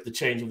shift, the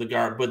change of the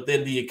guard, but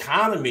then the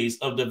economies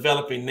of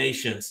developing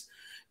nations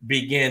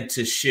began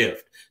to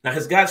shift. Now,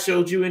 has God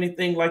showed you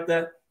anything like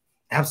that?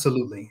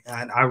 Absolutely.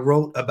 And I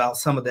wrote about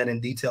some of that in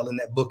detail in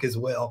that book as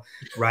well,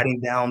 writing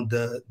down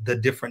the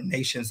different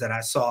nations that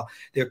I saw.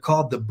 They're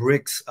called the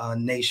BRICS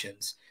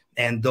nations.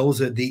 And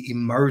those are the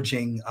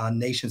emerging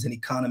nations and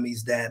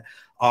economies that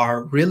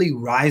are really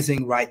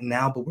rising right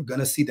now, but we're going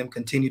to see them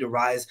continue to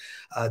rise.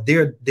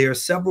 There are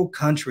several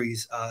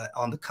countries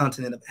on the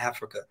continent of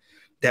Africa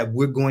that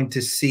we're going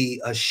to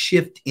see a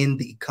shift in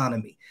the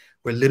economy.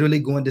 We're literally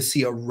going to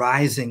see a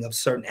rising of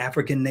certain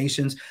African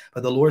nations.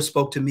 But the Lord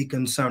spoke to me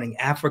concerning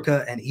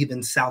Africa and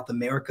even South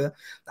America.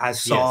 I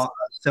saw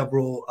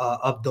several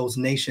of those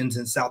nations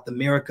in South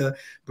America,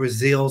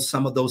 Brazil,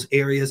 some of those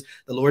areas.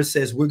 The Lord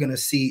says we're going to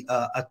see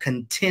a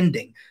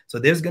contending. So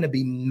there's going to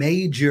be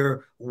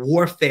major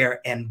warfare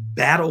and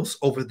battles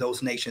over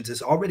those nations.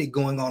 It's already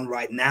going on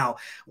right now,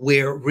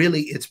 where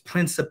really it's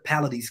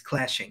principalities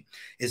clashing.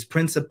 It's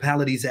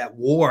principalities at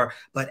war.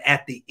 But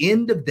at the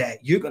end of that,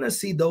 you're going to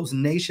see those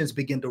nations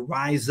begin to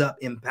rise up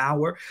in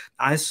power.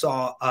 I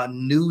saw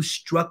new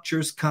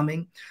structures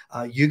coming.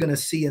 You're going to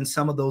see in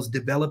some of those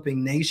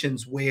developing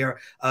nations where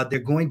they're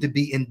going to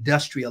be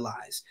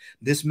industrialized.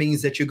 This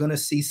means that you're going to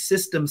see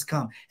systems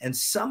come, and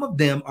some of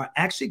them are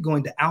actually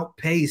going to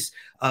outpace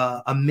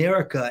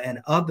America and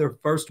other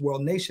first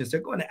world nations. They're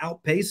going to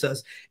outpace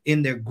us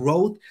in their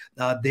growth.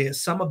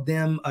 Some of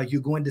them,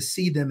 you're going to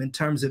see them in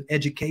terms of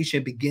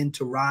education begin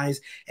to rise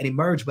and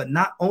emerge. But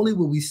not only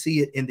will we see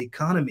it in the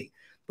economy,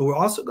 but we're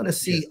also going to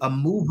see a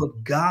move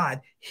of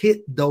God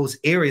hit those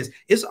areas.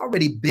 It's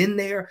already been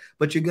there,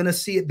 but you're going to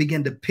see it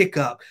begin to pick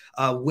up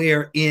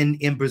where in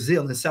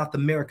Brazil, in South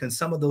America, and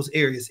some of those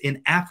areas,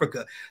 in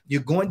Africa,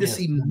 you're going to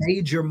see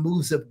major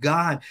moves of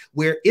God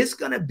where it's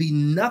going to be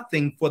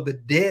nothing for the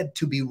dead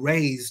to be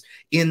raised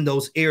in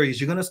those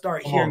areas. You're going to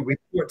start hearing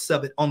reports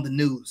of it on the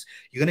news.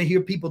 You're going to hear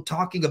people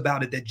talking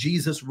about it, that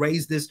Jesus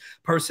raised this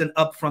person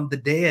up from the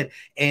dead.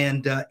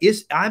 And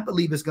I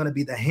believe it's going to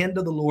be the hand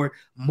of the Lord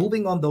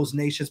moving on those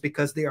nations,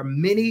 because there are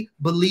many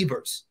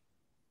believers.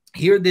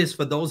 Hear this,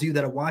 for those of you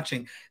that are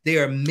watching.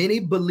 There are many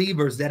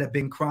believers that have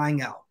been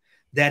crying out,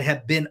 that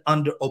have been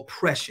under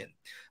oppression.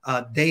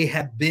 They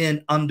have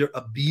been under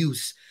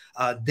abuse.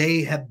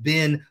 They have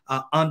been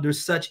under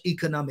such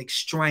economic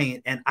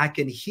strain. And I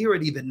can hear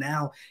it even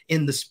now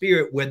in the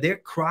spirit, where their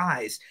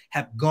cries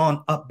have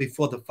gone up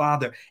before the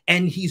Father.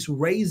 And he's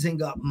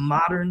raising up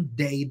modern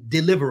day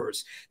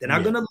deliverers. They're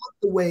not going to look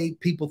the way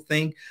people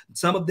think.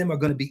 Some of them are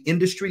going to be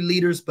industry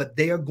leaders, but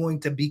they are going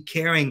to be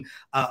carrying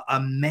a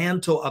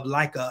mantle of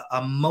like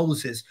a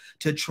Moses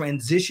to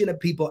transition a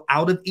people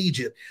out of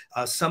Egypt.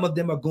 Some of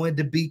them are going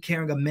to be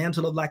carrying a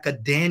mantle of like a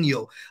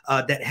Daniel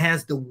that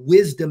has the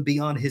wisdom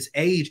beyond his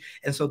age.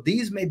 And so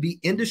these may be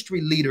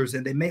industry leaders,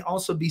 and they may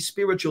also be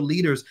spiritual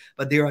leaders,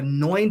 but they're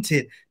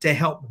anointed to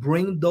help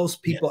bring those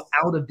people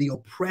out of the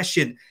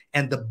oppression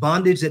and the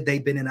bondage that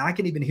they've been in. I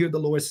can even hear the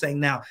Lord saying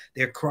now,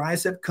 their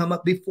cries have come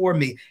up before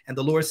me. And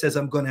the Lord says,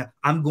 I'm going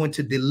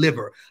to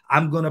deliver.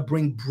 I'm going to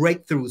bring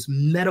breakthroughs.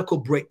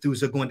 Medical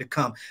breakthroughs are going to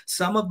come.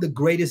 Some of the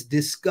greatest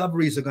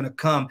discoveries are going to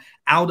come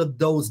out of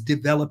those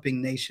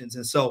developing nations.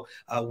 And so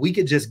we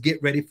could just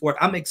get ready for it.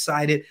 I'm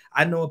excited.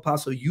 I know,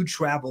 Apostle, you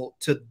travel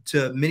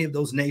to many of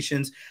those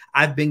nations.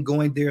 I've been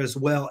going there as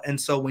well.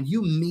 And so when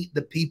you meet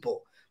the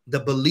people, the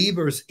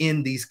believers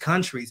in these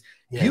countries,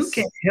 you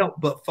can't help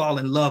but fall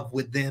in love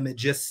with them and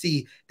just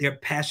see their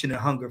passion and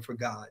hunger for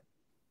God.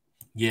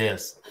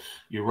 Yes,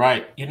 you're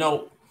right. You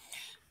know,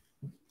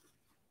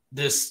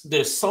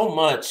 there's so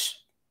much,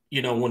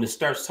 you know, when it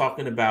starts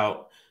talking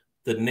about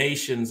the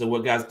nations and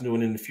what God's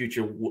doing in the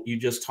future. You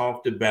just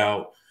talked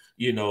about,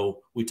 you know,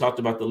 we talked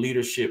about the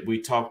leadership. We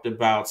talked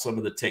about some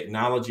of the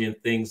technology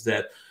and things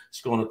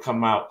that's going to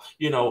come out,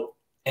 you know.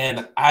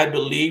 And I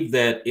believe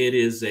that it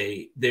is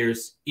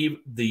there's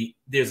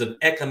an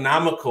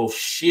economical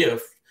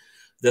shift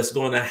that's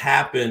going to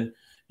happen,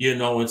 you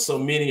know, in so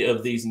many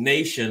of these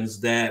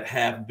nations that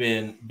have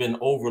been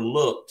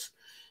overlooked,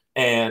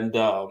 and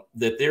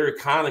that their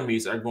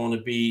economies are going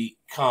to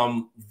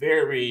become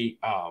very,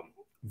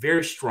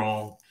 very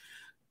strong.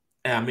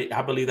 And I mean,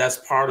 I believe that's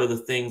part of the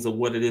things of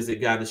what it is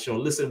that God is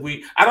showing. Listen,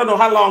 I don't know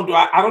how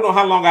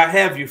long I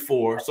have you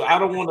for, so I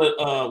don't want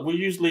to. We're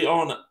usually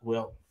on.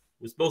 Well,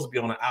 we're supposed to be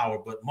on an hour,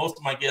 but most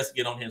of my guests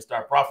get on here and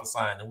start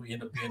prophesying, and we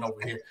end up being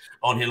over here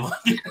on here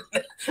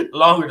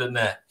longer than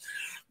that.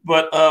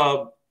 But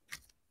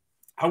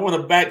I want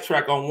to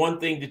backtrack on one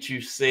thing that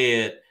you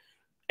said,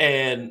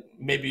 and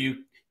maybe you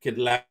could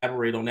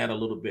elaborate on that a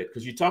little bit,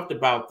 because you talked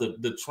about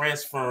the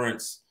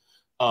transference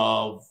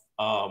of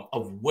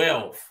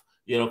wealth.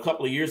 You know, a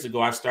couple of years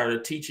ago, I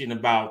started teaching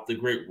about the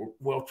great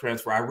wealth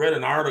transfer. I read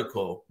an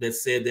article that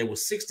said there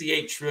was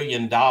 $68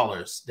 trillion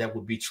that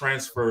would be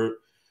transferred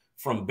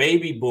from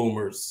baby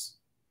boomers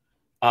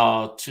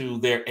to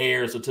their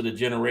heirs, or to the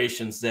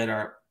generations that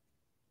are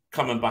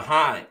coming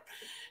behind.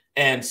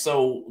 And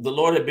so the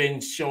Lord had been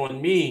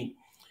showing me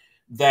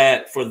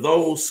that for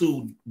those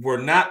who were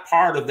not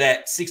part of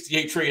that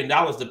 $68 trillion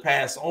to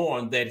pass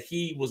on, that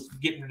he was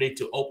getting ready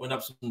to open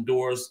up some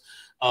doors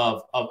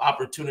of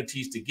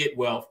opportunities to get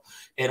wealth.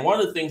 And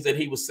one of the things that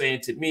he was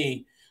saying to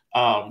me,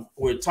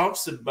 where it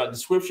talks about, the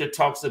scripture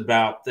talks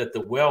about that the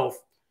wealth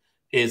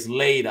is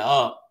laid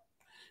up.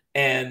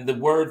 And the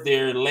word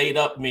there, laid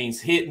up, means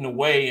hidden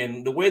away.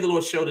 And the way the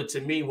Lord showed it to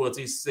me was,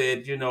 he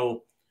said, you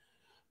know,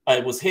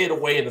 it was hid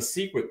away in a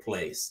secret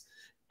place.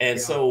 And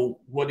so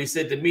what he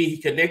said to me, he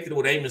connected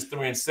with Amos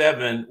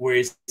 3:7, where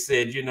he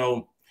said, you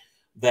know,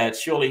 that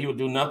surely he would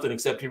do nothing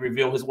except he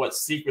reveal his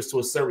secrets to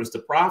his servants, the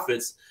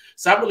prophets.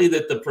 So I believe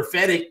that the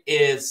prophetic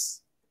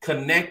is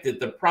connected.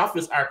 The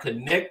prophets are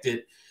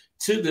connected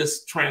to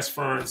this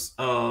transference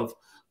of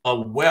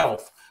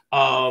wealth.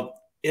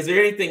 Is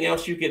there anything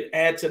else you could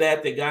add to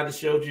that God has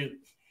showed you?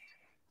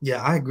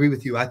 Yeah, I agree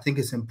with you. I think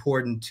it's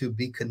important to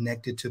be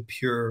connected to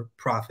pure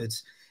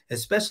prophets,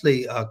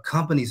 especially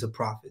companies of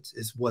prophets,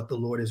 is what the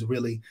Lord is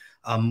really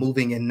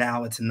moving in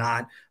now. It's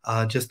not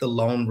just a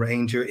lone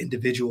ranger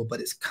individual, but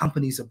it's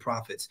companies of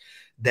prophets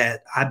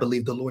that I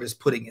believe the Lord is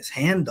putting his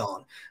hand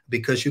on,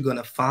 because you're going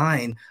to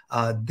find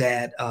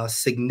that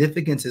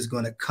significance is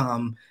going to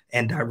come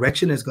and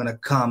direction is going to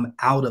come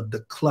out of the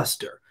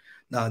cluster.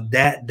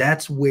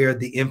 That's where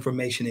the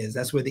information is.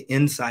 That's where the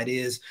insight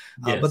is.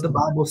 Yes. But the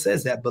Bible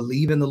says that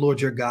believe in the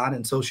Lord your God,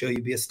 and so shall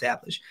you be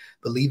established.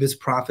 Believe his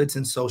prophets,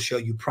 and so shall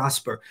you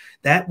prosper.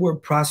 That word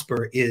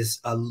prosper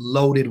is a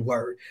loaded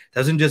word. It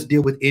doesn't just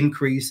deal with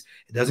increase.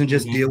 It doesn't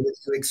just deal with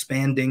you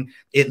expanding.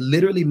 It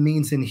literally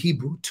means in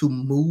Hebrew to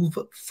move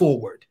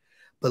forward.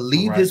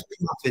 Believe his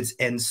prophets,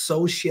 and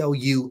so shall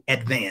you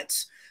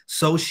advance.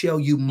 So shall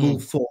you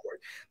move forward.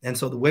 And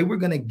so the way we're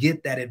going to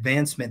get that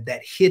advancement,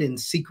 that hidden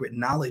secret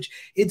knowledge,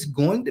 it's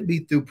going to be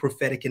through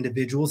prophetic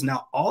individuals.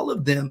 Now, all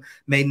of them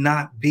may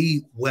not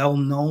be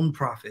well-known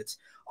prophets.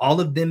 All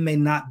of them may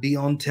not be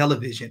on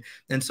television.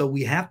 And so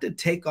we have to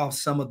take off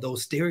some of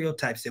those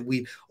stereotypes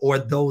that or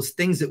those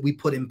things that we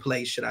put in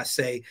place, should I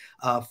say,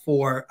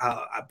 for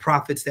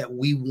prophets that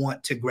we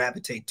want to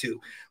gravitate to.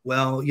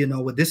 Well, you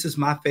know, this is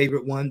my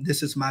favorite one.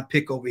 This is my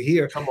pick over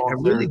here. Come on,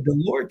 and really, the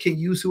Lord can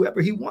use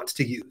whoever he wants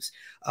to use.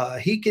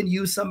 He can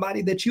use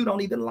somebody that you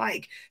don't even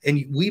like.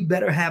 And we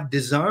better have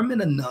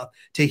discernment enough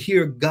to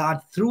hear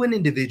God through an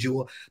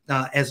individual,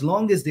 as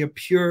long as they're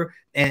pure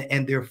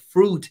and their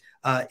fruit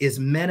is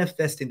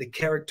manifesting the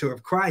character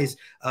of Christ,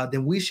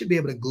 then we should be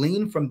able to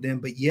glean from them.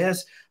 But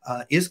yes,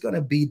 it's going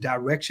to be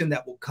direction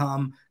that will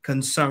come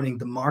concerning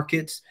the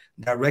markets,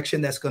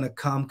 direction that's going to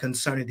come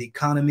concerning the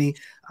economy,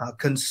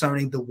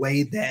 concerning the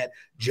way that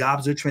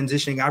jobs are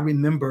transitioning. I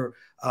remember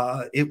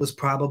it was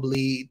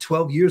probably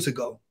 12 years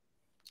ago.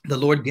 The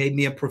Lord gave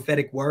me a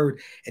prophetic word,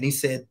 and he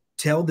said,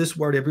 tell this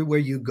word everywhere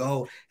you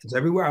go. Because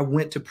everywhere I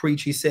went to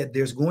preach, he said,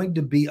 there's going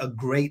to be a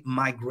great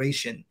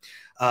migration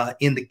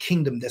in the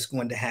kingdom that's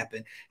going to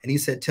happen. And he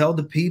said, tell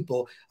the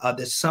people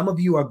that some of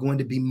you are going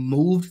to be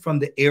moved from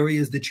the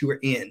areas that you are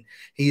in.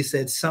 He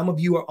said, some of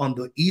you are on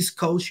the East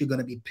Coast. You're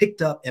going to be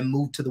picked up and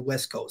moved to the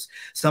West Coast.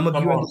 Some of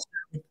you are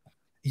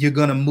you're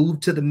going to move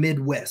to the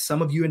Midwest.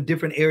 Some of you in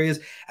different areas.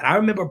 And I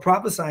remember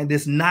prophesying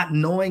this, not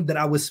knowing that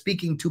I was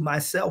speaking to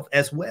myself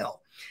as well.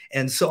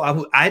 And so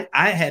I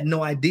had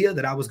no idea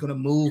that I was going to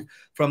move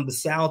from the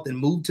South and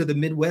move to the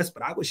Midwest,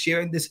 but I was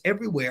sharing this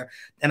everywhere.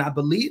 And I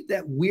believe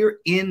that we're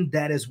in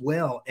that as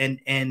well.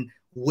 And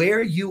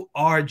where you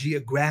are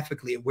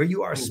geographically and where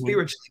you are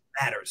spiritually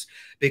matters,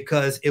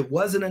 because it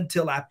wasn't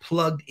until I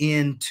plugged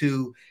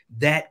into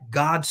that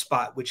God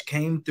spot, which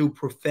came through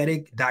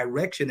prophetic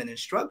direction and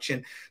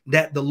instruction,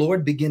 that the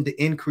Lord began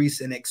to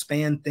increase and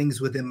expand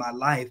things within my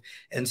life.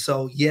 And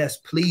so, yes,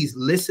 please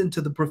listen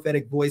to the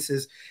prophetic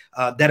voices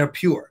that are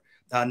pure.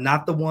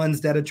 Not the ones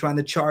that are trying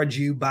to charge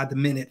you by the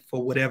minute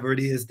for whatever it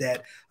is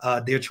that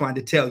they're trying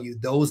to tell you.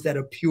 Those that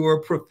are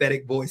pure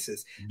prophetic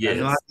voices. Yes. I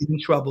know I'm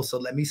in trouble, so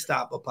let me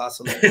stop,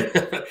 Apostle.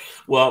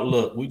 Well,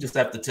 look, we just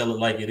have to tell it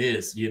like it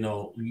is. You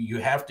know, you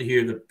have to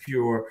hear the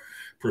pure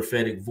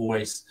prophetic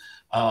voice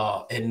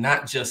and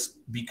not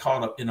just be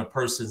caught up in a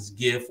person's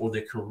gift or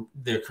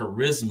their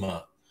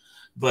charisma,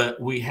 but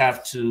we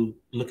have to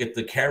look at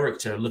the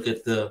character, look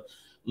at the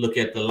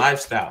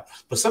lifestyle.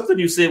 But something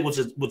you said, which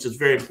is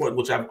very important,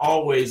 which I've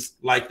always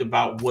liked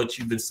about what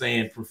you've been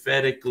saying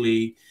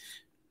prophetically,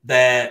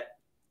 that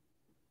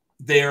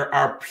there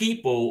are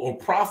people or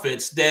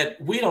prophets that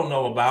we don't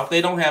know about.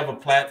 They don't have a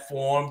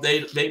platform.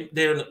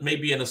 They're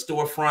maybe in a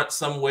storefront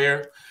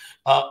somewhere,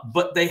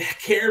 but they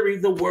carry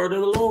the word of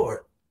the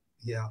Lord.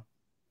 Yeah.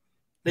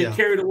 They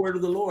carry the word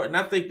of the Lord. And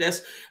I think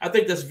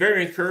that's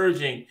very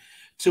encouraging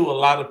to a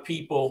lot of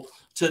people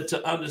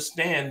to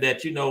understand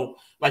that, you know,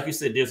 like you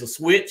said, there's a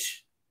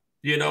switch.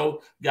 You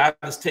know, God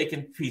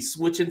he's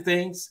switching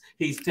things.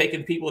 He's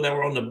taking people that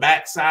were on the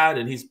backside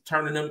and he's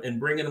turning them and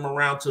bringing them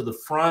around to the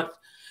front.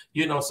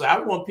 You know, so I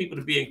want people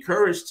to be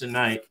encouraged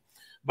tonight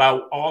by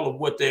all of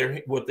what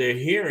they're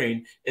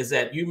hearing, is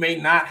that you may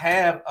not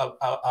have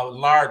a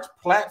large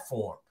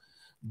platform,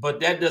 but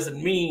that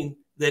doesn't mean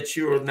that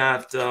you're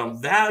not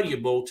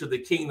valuable to the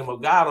kingdom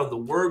of God, or the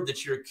word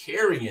that you're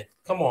carrying.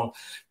 Come on,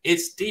 it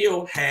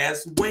still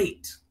has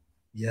weight.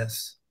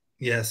 Yes,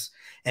 yes.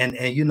 And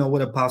you know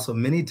what, Apostle,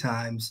 many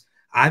times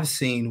I've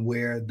seen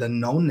where the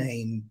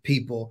no-name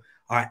people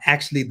are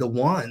actually the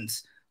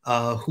ones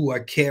who are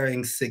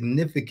carrying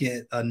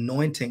significant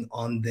anointing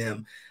on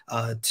them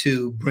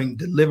to bring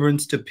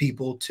deliverance to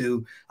people,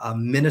 to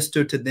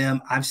minister to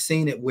them. I've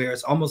seen it where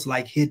it's almost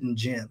like hidden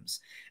gems,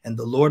 and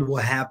the Lord will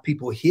have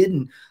people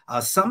hidden.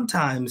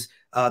 Sometimes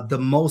the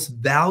most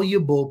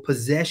valuable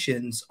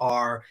possessions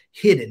are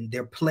hidden.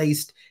 They're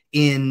placed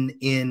in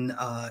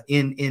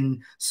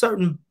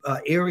certain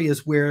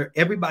areas where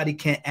everybody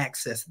can't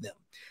access them.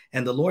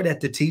 And the Lord had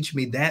to teach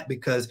me that,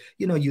 because,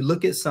 you know, you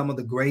look at some of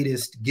the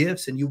greatest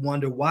gifts and you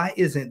wonder, why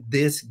isn't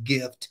this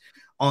gift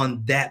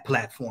on that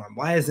platform?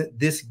 Why isn't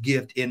this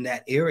gift in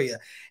that area?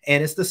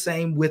 And it's the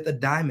same with a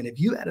diamond. If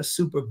you had a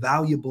super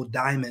valuable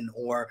diamond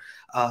or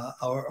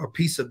a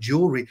piece of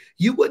jewelry,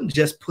 you wouldn't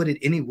just put it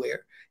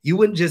anywhere. You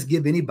wouldn't just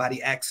give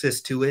anybody access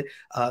to it.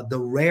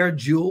 The rare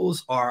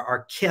jewels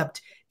are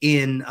kept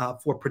in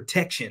for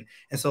protection.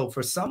 And so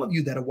for some of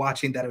you that are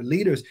watching that are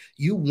leaders,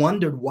 you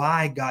wondered,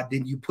 why, God,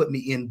 didn't you put me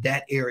in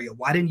that area?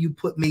 Why didn't you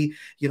put me,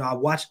 you know, I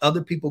watched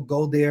other people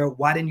go there.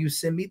 Why didn't you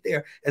send me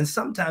there? And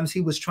sometimes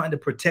he was trying to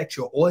protect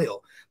your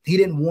oil. He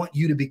didn't want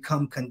you to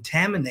become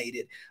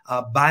contaminated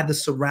by the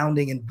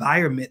surrounding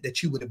environment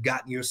that you would have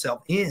gotten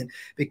yourself in,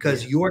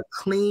 because your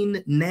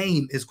clean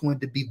name is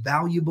going to be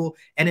valuable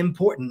and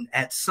important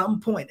at some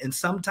point. And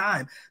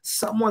sometime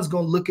someone's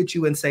going to look at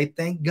you and say,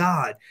 thank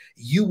God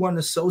you weren't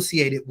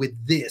associated with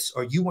this,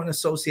 or you weren't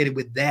associated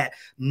with that.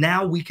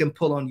 Now we can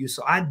pull on you.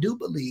 So I do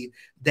believe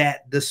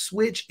that the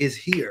switch is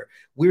here.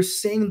 We're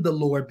seeing the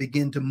Lord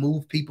begin to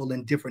move people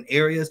in different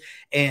areas,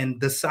 and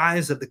the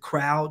size of the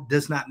crowd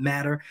does not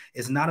matter.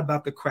 It's not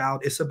about the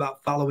crowd. It's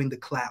about following the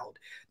cloud.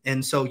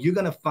 And so you're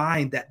going to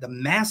find that the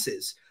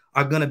masses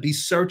are going to be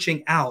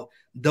searching out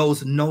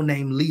those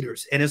no-name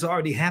leaders. And it's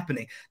already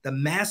happening. The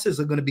masses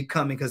are going to be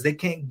coming because they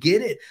can't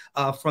get it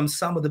from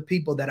some of the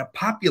people that are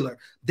popular.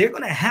 They're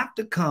going to have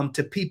to come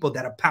to people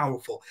that are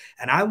powerful.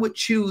 And I would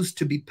choose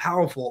to be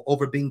powerful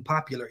over being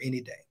popular any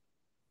day.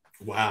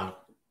 Wow.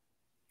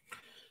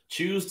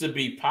 Choose to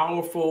be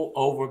powerful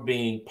over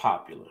being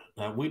popular.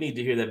 Now, we need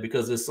to hear that,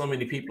 because there's so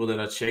many people that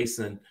are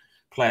chasing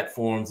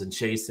platforms and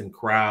chasing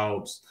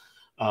crowds.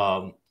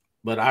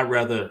 But I'd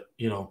rather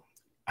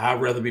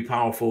be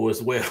powerful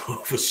as well.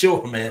 For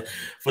sure, man.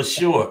 For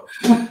sure.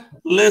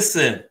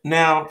 Listen,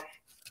 now,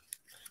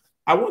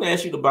 I want to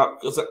ask you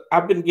about, because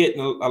I've been getting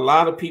a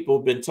lot of people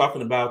have been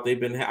talking about,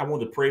 I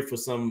want to pray for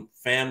some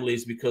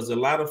families, because a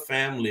lot of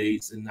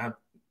families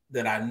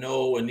that I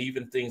know, and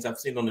even things I've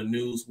seen on the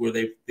news where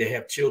they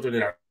have children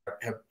that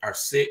are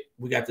sick.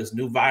 We got this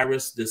new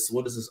virus,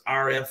 what is this,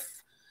 RFV,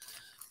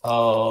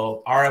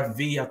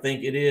 I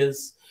think it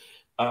is.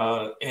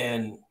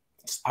 And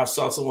I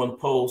saw someone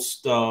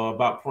post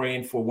about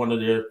praying for one of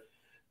their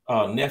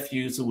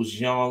nephews who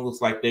was young. Looks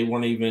like they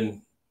weren't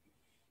even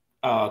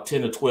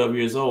 10 or 12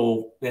 years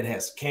old, that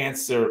has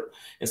cancer.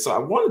 And so I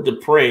wanted to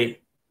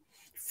pray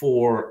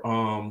for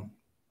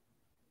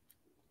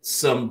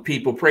some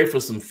people, pray for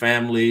some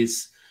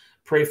families,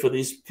 pray for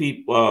these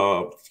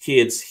people,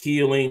 kids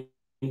healing.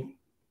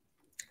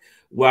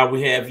 While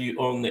we have you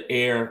on the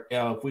air,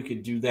 if we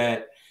could do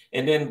that,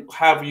 and then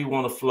however you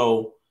want to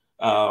flow.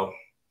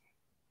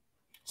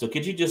 So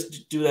could you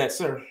just do that,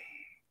 sir?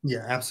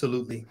 Yeah,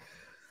 absolutely.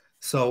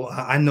 So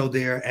I know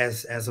there,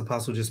 as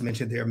Apostle just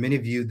mentioned, there are many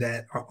of you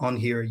that are on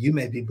here. You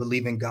may be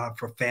believing God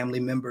for family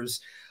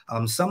members.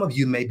 Some of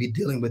you may be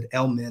dealing with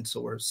ailments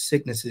or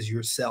sicknesses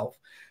yourself.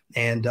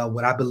 And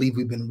what I believe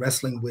we've been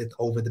wrestling with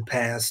over the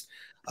past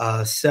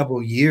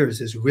several years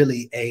is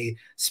really a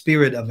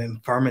spirit of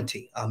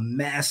infirmity, a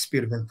mass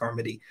spirit of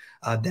infirmity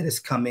that has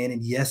come in.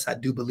 And yes, I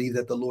do believe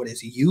that the Lord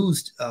has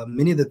used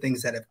many of the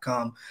things that have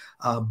come,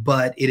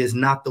 but it is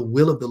not the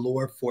will of the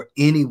Lord for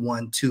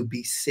anyone to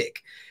be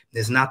sick.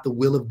 It's not the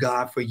will of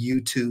God for you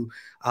to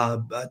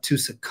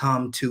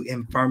succumb to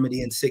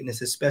infirmity and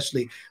sickness,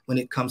 especially when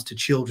it comes to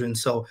children.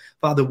 So,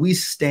 Father, we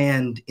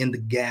stand in the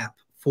gap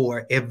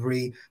for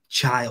every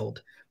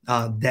child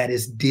that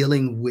is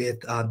dealing with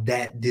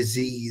that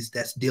disease,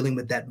 that's dealing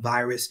with that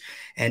virus.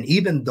 And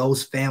even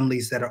those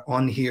families that are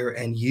on here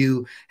and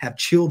you have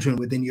children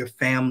within your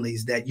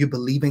families that you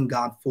believe in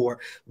God for,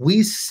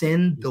 we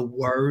send the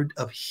word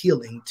of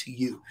healing to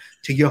you,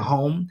 to your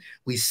home.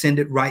 We send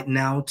it right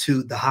now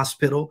to the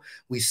hospital.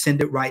 We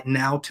send it right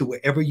now to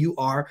wherever you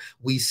are.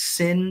 We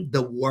send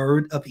the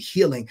word of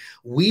healing.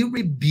 We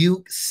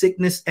rebuke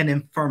sickness and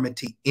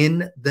infirmity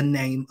in the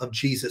name of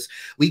Jesus.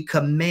 We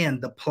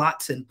command the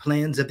plots and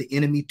plans of the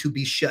enemy to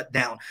be shut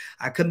down.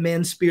 I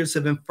command spirits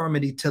of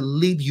infirmity to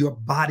leave your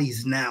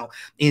bodies now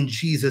in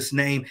Jesus'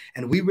 name.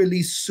 And we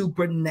release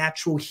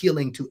supernatural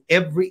healing to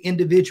every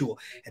individual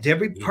and to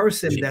every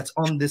person that's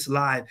on this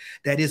live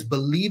that is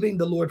believing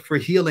the Lord for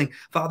healing.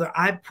 Father,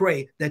 I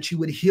pray that you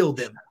would heal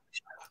them.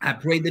 I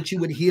pray that you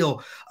would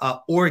heal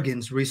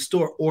organs,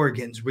 restore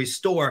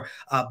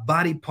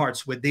body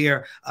parts where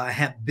there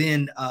have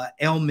been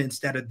ailments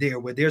that are there,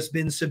 where there's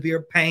been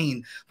severe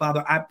pain.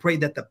 Father, I pray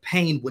that the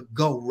pain would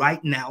go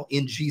right now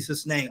in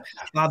Jesus' name.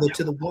 Father,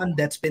 to the one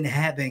that's been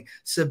having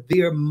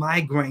severe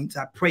migraines,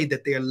 I pray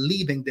that they're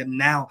leaving them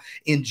now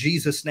in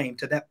Jesus' name.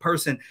 To that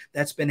person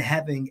that's been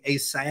having a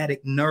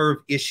sciatic nerve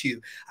issue,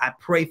 I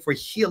pray for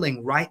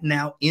healing right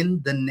now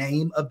in the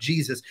name of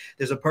Jesus.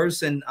 There's a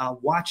person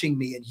watching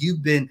me, and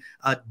you've been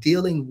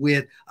dealing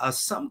with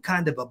some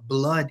kind of a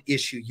blood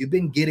issue. You've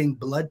been getting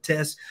blood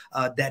tests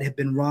that have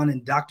been run,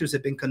 and doctors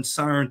have been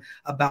concerned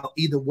about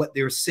either what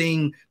they're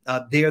seeing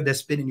there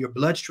that's been in your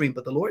bloodstream.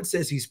 But the Lord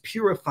says he's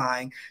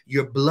purifying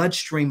your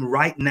bloodstream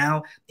right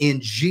now in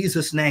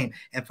Jesus' name.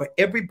 And for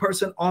every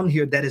person on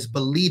here that is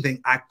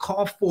believing, I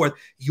call forth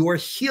your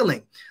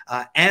healing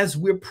as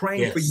we're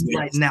praying for you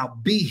right now.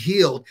 Be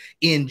healed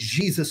in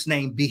Jesus'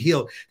 name. Be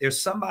healed.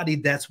 There's somebody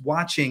that's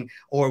watching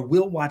or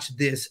will watch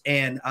this,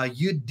 and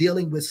you you're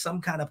dealing with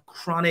some kind of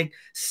chronic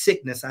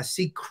sickness. I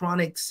see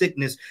chronic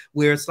sickness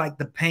where it's like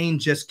the pain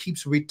just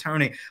keeps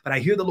returning. But I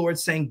hear the Lord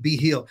saying, be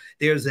healed.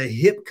 There's a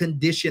hip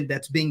condition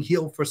that's being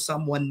healed for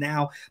someone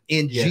now.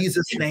 In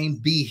Jesus' name,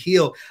 be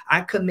healed.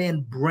 I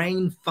command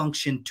brain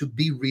function to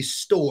be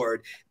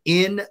restored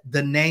in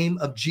the name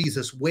of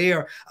Jesus.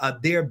 Where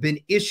there have been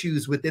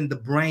issues within the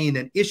brain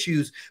and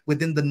issues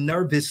within the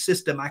nervous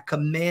system, I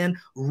command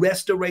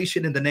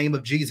restoration in the name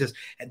of Jesus.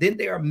 And then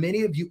there are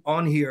many of you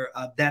on here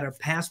that are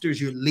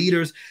pastors, you're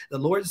leaders. The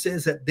Lord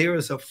says that there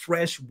is a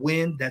fresh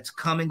wind that's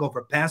coming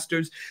over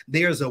pastors.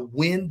 There's a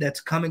wind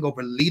that's coming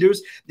over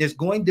leaders. There's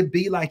going to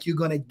be like you're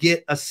going to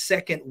get a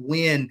second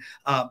wind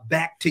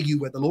back to you,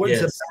 where the Lord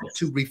is about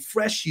to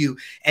refresh you,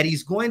 and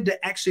he's going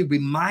to actually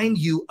remind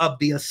you of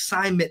the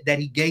assignment that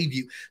he gave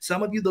you.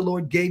 Some of you, the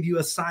Lord gave you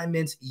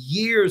assignments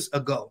years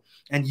ago,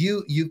 and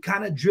you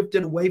kind of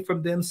drifted away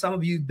from them. Some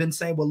of you have been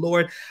saying, well,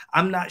 Lord,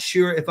 I'm not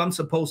sure if I'm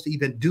supposed to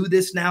even do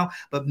this now.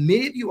 But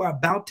many of you are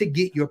about to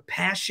get your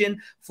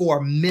passion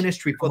for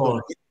ministry, for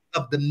the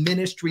of the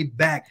ministry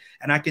back.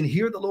 And I can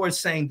hear the Lord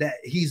saying that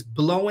he's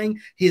blowing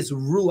his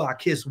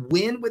ruach, his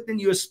wind within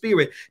your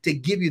spirit, to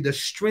give you the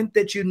strength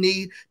that you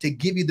need, to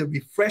give you the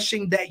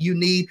refreshing that you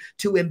need,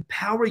 to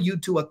empower you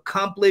to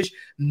accomplish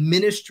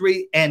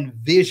ministry and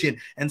vision.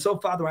 And so,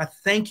 Father, I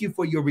thank you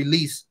for your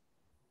release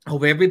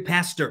over every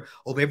pastor,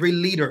 over every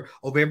leader,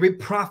 over every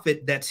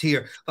prophet that's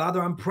here.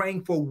 Father, I'm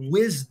praying for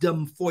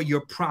wisdom for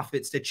your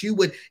prophets, that you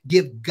would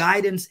give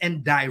guidance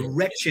and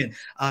direction.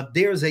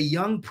 There's a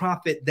young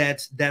prophet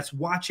that's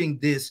watching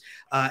this,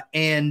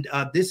 and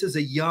this is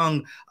a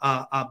young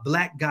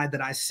black guy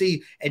that I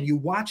see, and you're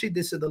watching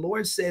this, and the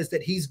Lord says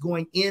that he's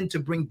going in to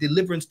bring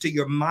deliverance to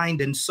your mind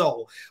and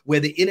soul,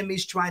 where the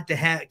enemy's tried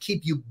to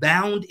keep you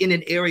bound in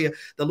an area.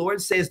 The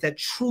Lord says that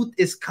truth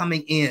is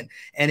coming in,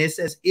 and it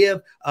says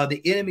if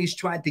the enemies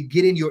tried to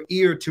get in your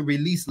ear to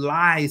release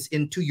lies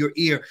into your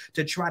ear,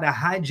 to try to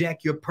hijack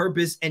your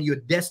purpose and your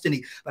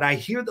destiny. But I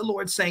hear the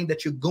Lord saying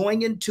that you're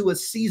going into a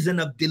season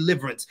of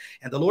deliverance.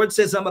 And the Lord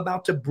says, I'm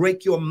about to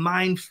break your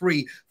mind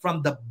free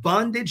from the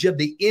bondage of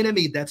the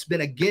enemy that's been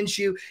against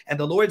you. And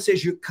the Lord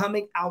says you're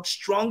coming out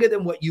stronger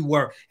than what you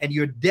were. And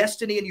your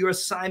destiny and your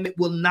assignment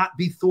will not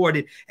be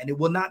thwarted, and it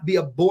will not be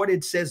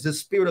aborted, says the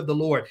Spirit of the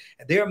Lord.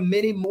 And there are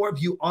many more of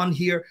you on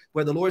here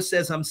where the Lord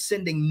says, I'm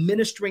sending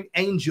ministering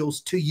angels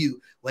to you.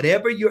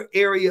 Whatever your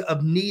area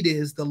of need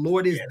is, the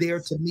Lord is there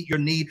to meet your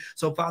need.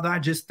 So, Father, I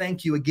just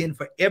thank you again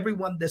for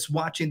everyone that's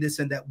watching this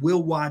and that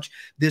will watch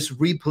this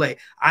replay.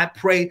 I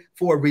pray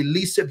for a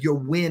release of your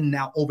wind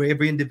now over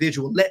every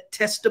individual. Let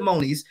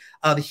testimonies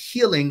of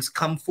healings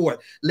come forth.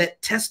 Let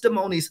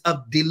testimonies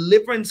of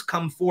deliverance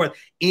come forth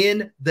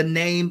in the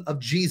name of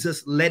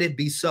Jesus. Let it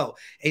be so.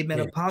 Amen.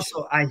 Yes.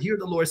 Apostle, I hear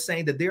the Lord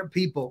saying that there are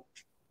people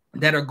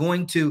that are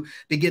going to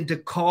begin to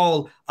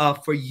call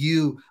for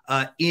you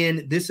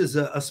this is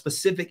a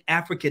specific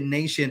African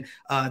nation.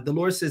 The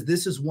Lord says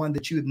this is one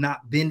that you have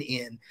not been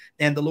in.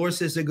 And the Lord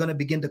says they're going to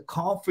begin to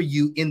call for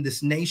you in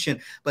this nation.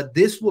 But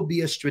this will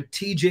be a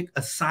strategic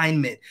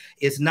assignment.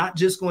 It's not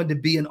just going to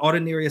be an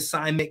ordinary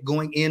assignment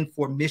going in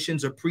for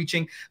missions or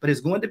preaching, but it's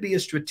going to be a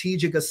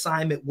strategic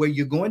assignment where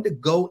you're going to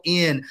go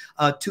in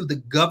to the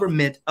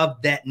government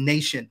of that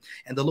nation.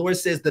 And the Lord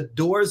says the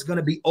door is going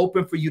to be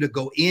open for you to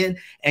go in.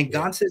 And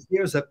God says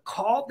there's a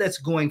call that's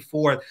going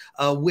forth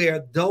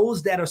where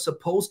those that are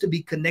supposed to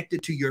be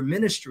connected to your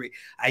ministry,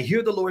 I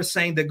hear the Lord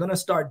saying they're going to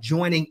start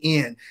joining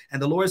in.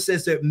 And the Lord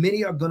says that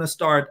many are going to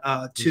start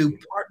to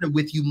partner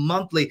with you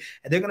monthly.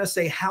 And they're going to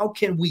say, how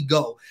can we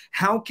go?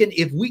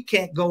 If we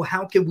can't go,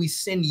 how can we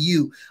send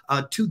you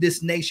to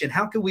this nation?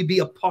 How can we be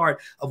a part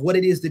of what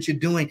it is that you're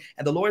doing?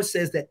 And the Lord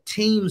says that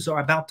teams are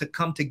about to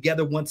come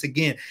together once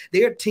again.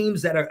 There are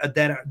teams that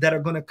are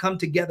going to come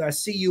together. I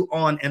see you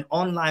on an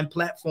online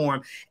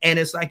platform, and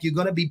it's like you're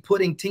going to be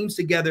putting teams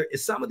together.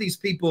 Some of these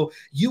people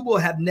you will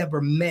have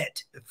never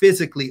met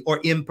physically or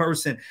in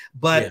person,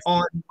 but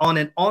on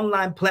an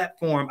online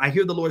platform, I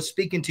hear the Lord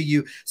speaking to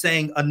you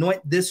saying,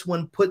 anoint this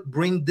one,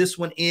 bring this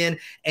one in.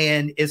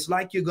 And it's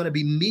like you're going to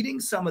be meeting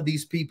some of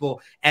these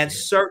people at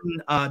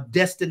certain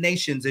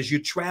destinations as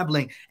you're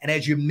traveling and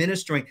as you're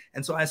ministering.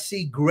 And so I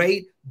see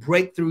great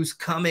breakthroughs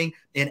coming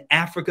in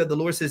Africa. The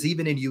Lord says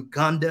even in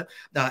Uganda,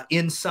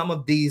 in some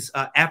of these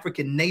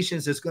African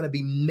nations, there's going to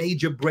be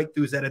major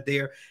breakthroughs that are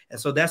there. And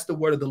so that's the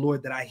word of the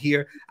Lord that I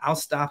hear. I'll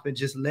stop and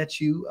just let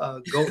you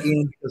go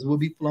in, because we'll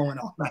be flowing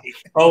all night.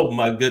 Oh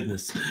my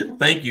goodness.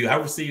 Thank you. I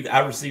received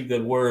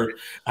that word.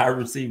 I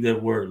received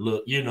that word.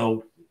 Look, you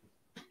know,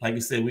 like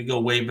you said, we go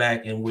way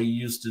back, and we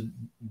used to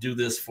do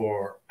this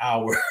for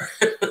hours,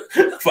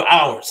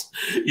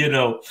 you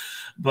know.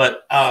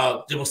 But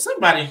there was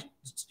somebody,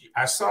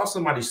 I saw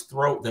somebody's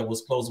throat that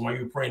was closing while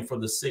you were praying for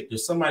the sick.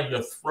 There's somebody,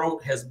 your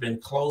throat has been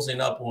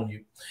closing up on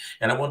you.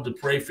 And I wanted to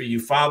pray for you.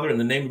 Father, in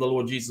the name of the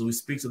Lord Jesus, we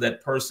speak to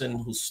that person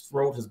whose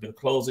throat has been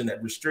closing,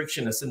 that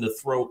restriction that's in the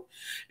throat.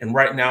 And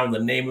right now, in the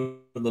name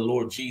of the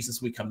Lord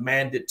Jesus, we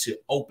command it to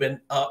open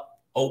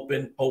up,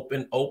 open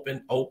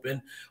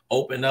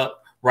up.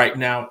 right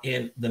now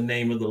in the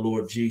name of the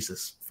Lord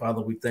Jesus.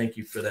 Father, we thank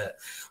you for that.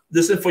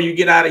 Listen, before you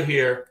get out of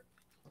here,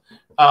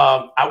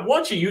 I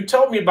want you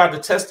told me about the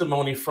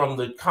testimony from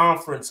the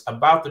conference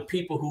about the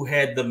people who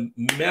had the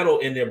metal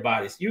in their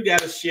bodies. You got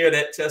to share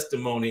that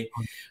testimony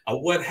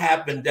of what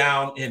happened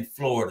down in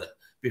Florida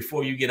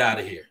before you get out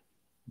of here.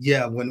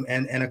 Yeah,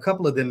 and a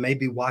couple of them may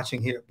be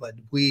watching here, but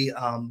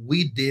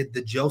we did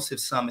the Joseph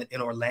Summit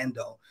in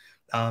Orlando.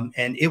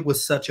 And it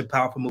was such a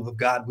powerful move of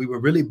God. We were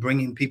really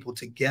bringing people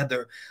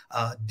together,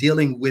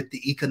 dealing with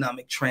the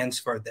economic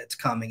transfer that's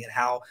coming and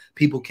how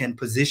people can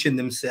position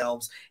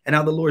themselves and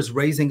how the Lord is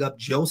raising up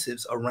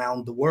Josephs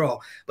around the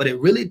world. But it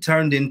really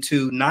turned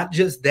into not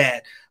just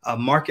that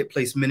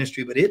marketplace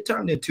ministry, but it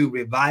turned into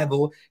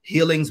revival.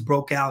 Healings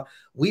broke out.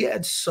 We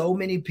had so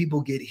many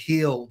people get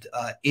healed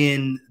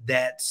in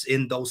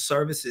those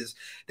services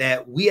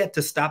that we had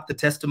to stop the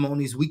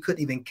testimonies. We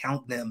couldn't even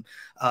count them,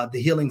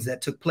 the healings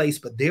that took place.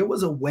 But there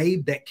was a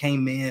wave that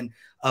came in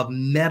of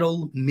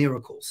metal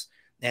miracles.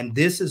 And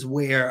this is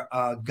where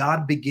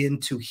God began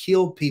to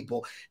heal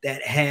people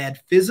that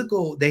had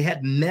they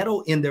had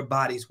metal in their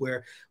bodies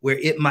where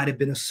it might have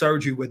been a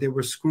surgery where there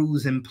were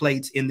screws and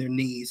plates in their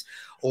knees,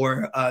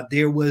 or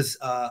there was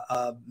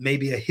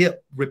maybe a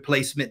hip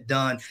replacement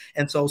done.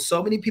 And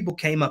so many people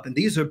came up, and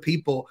these are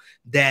people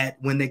that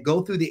when they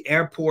go through the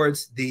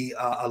airports, the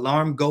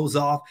alarm goes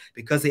off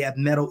because they have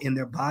metal in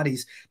their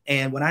bodies.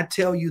 And when I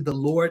tell you, the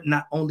Lord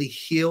not only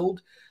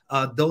healed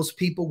those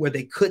people where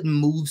they couldn't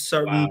move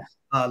certain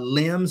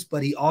limbs,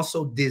 but he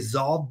also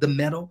dissolved the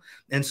metal.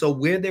 And so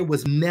where there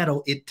was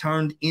metal, it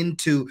turned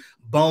into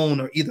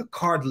bone or either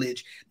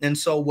cartilage. And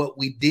so what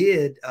we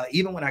did,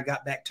 even when I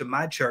got back to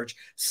my church,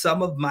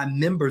 some of my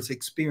members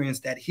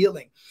experienced that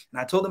healing.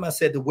 And I told them, I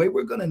said, the way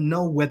we're going to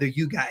know whether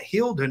you got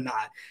healed or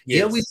not,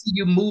 yeah, we see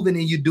you moving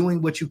and you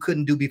doing what you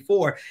couldn't do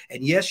before.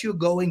 And yes, you'll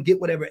go and get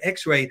whatever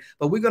x-ray,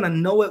 but we're going to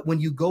know it when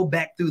you go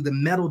back through the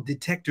metal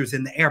detectors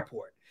in the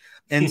airport.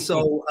 And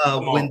so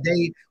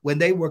when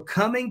they were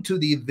coming to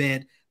the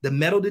event, the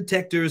metal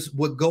detectors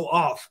would go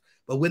off.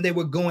 But when they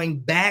were going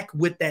back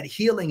with that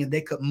healing and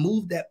they could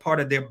move that part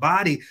of their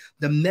body,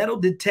 the metal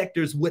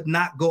detectors would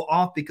not go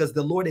off because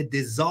the Lord had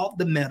dissolved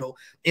the metal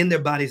in their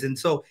bodies. And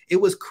so it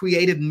was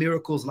creative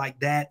miracles like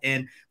that.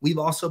 And we've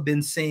also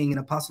been seeing, and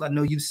Apostle, I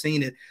know you've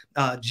seen it,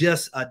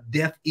 just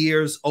deaf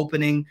ears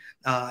opening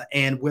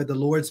and where the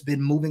Lord's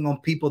been moving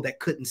on people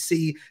that couldn't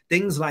see,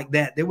 things like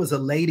that. There was a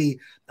lady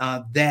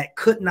that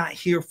could not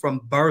hear from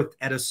birth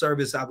at a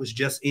service I was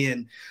just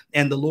in.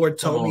 And the Lord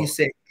told me, he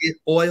said, get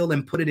oil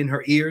and put it in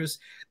her ears.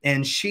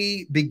 And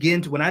she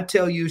began to, when I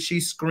tell you, she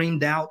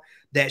screamed out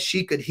that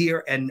she could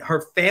hear, and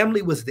her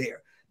family was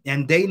there.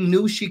 And they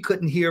knew she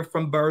couldn't hear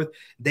from birth.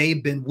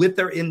 They've been with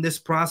her in this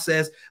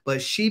process,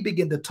 but she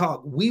began to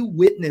talk. We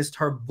witnessed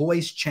her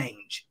voice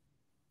change.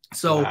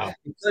 So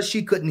because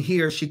she couldn't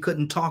hear, she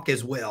couldn't talk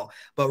as well.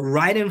 But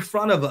right in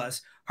front of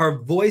us, her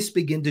voice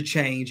began to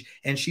change.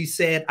 And she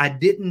said, I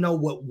didn't know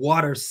what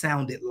water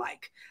sounded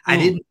like. I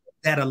didn't know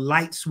that a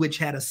light switch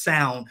had a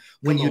sound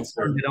when you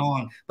turned it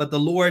on. But the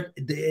Lord,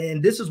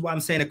 and this is why I'm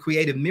saying a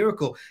creative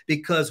miracle,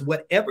 because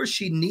whatever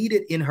she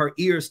needed in her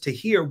ears to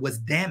hear was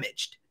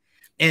damaged.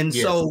 And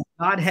so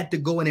God had to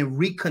go in and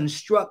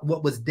reconstruct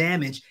what was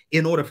damaged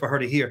in order for her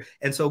to hear.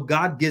 And so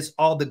God gets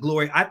all the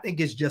glory. I think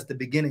it's just the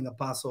beginning,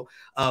 Apostle,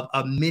 of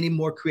many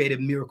more creative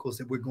miracles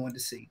that we're going to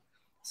see.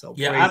 So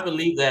yeah, I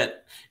believe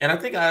that. And I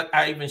think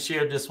I even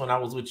shared this when I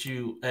was with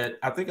you.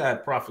 I think I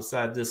had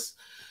prophesied this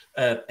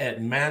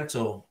at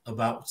Mantle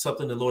about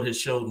something the Lord has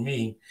showed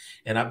me.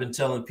 And I've been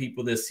telling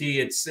people this. He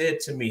had said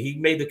to me, he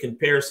made the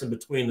comparison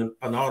between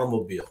an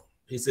automobile.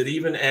 He said,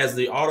 even as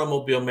the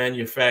automobile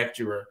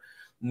manufacturer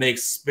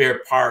makes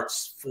spare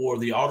parts for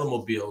the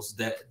automobiles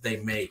that they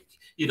make,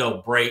 you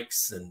know,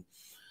 brakes and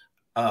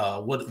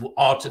what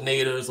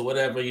alternators or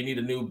whatever, you need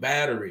a new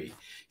battery.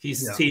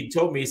 He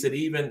told me, he said,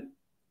 even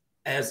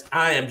as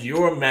I am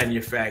your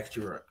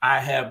manufacturer, I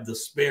have the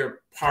spare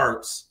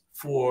parts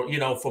for, you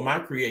know, for my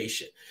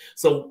creation.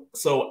 So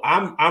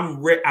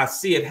I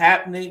see it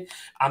happening.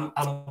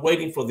 I'm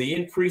waiting for the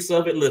increase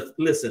of it.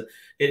 Listen,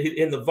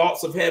 in the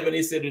vaults of heaven,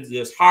 he said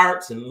there's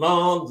hearts and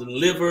lungs and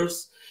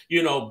livers,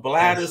 you know,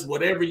 bladders,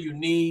 whatever you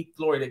need.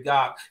 Glory to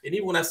God. And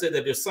even when I said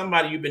that there's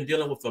somebody you've been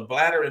dealing with a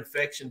bladder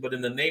infection, but in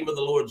the name of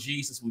the Lord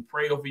Jesus, we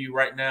pray over you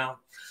right now.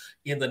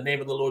 In the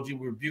name of the Lord, you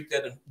rebuke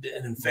that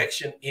an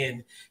infection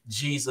in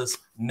Jesus'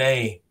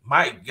 name.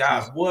 My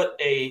God, what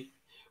a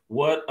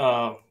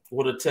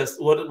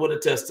testimony.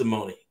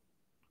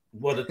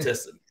 What a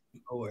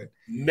testimony.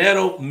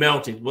 Metal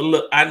melting. Well,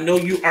 look, I know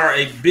you are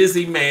a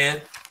busy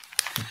man.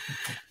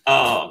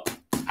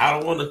 I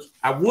don't want to.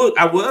 I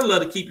would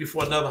love to keep you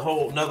for another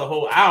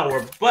whole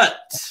hour,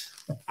 but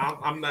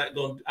I'm not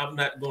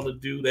going to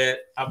do that.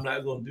 I'm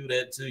not going to do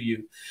that to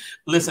you.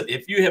 Listen,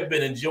 if you have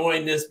been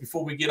enjoying this,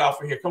 before we get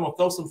off of here, come on,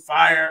 throw some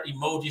fire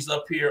emojis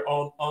up here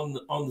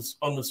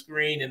on the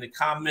screen in the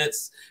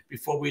comments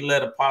before we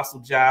let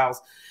Apostle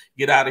Giles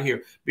get out of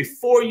here.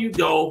 Before you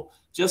go,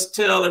 just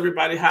tell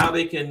everybody how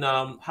they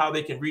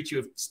can reach you.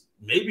 If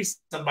maybe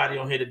somebody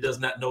on here that does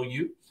not know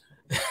you.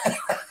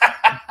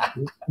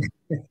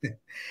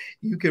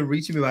 You can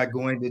reach me by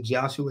going to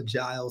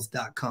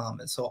joshuagiles.com.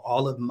 And so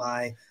all of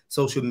my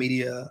social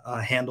media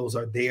handles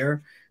are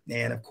there.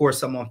 And of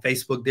course, I'm on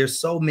Facebook. There's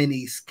so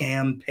many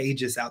scam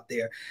pages out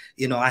there.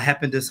 You know,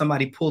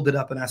 somebody pulled it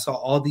up and I saw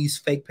all these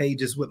fake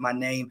pages with my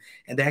name,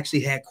 and they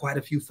actually had quite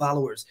a few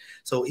followers.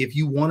 So if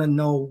you want to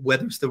know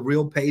whether it's the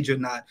real page or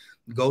not,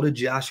 go to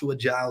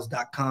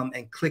joshuagiles.com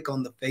and click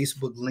on the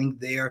Facebook link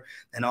there,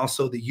 and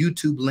also the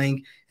YouTube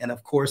link. And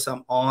of course,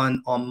 I'm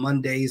on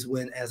Mondays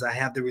as I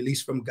have the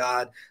Release from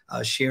God,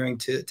 sharing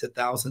to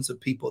thousands of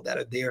people that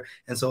are there.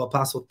 And so,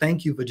 Apostle,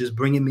 thank you for just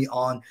bringing me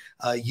on.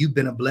 You've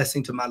been a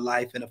blessing to my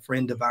life and a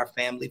friend of our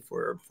family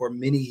for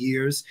many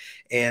years.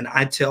 And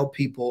I tell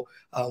people,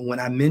 when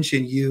I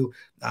mention you,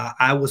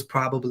 I was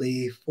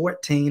probably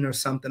 14 or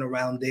something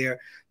around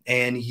there.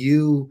 And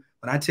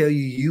when I tell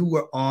you, you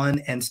were on,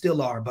 and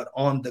still are, but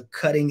on the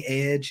cutting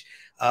edge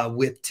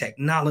with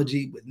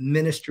technology, with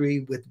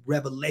ministry, with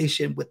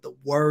revelation, with the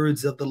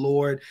words of the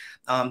Lord,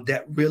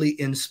 that really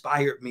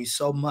inspired me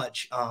so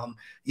much.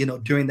 You know,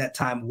 during that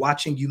time,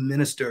 watching you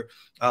minister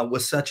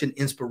was such an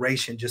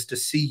inspiration, just to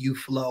see you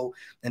flow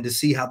and to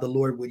see how the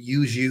Lord would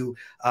use you.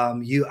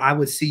 I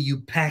would see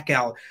you pack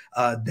out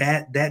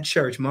that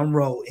church,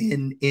 Monroe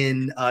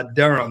in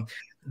Durham.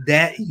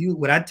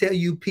 When I tell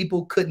you,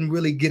 people couldn't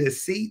really get a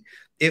seat.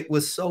 It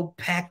was so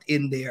packed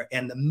in there,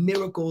 and the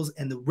miracles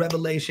and the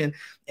revelation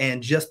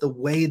and just the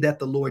way that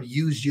the Lord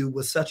used you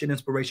was such an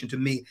inspiration to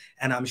me.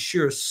 And I'm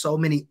sure so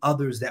many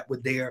others that were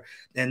there.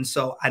 And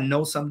so I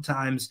know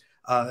sometimes,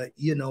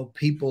 you know,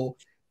 people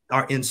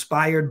are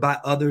inspired by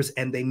others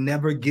and they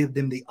never give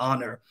them the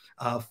honor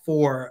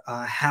for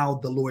how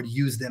the Lord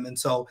used them. And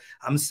so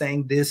I'm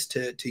saying this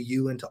to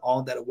you and to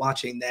all that are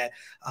watching, that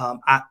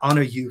I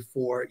honor you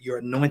for your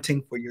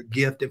anointing, for your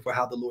gift, and for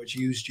how the Lord's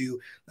used you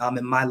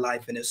in my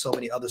life, and there's so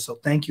many others. So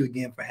thank you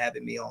again for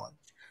having me on.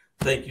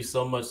 Thank you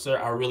so much, sir.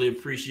 I really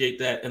appreciate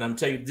that. And I'm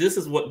telling you, this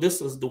is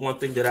the one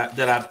thing that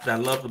I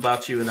loved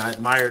about you, and I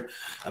admired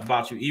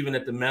about you, even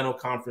at the Mantle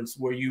Conference,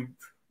 where you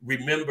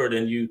remembered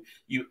and you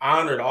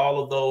honored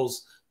all of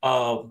those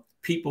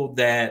people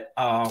that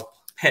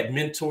had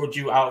mentored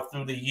you out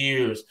through the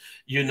years,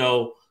 you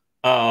know,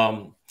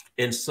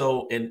 and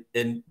so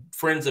and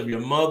friends of your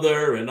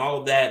mother and all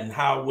of that, and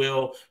how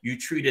well you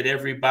treated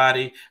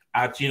everybody.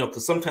 You know,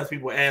 because sometimes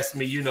people ask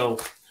me, you know,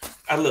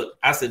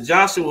 I said,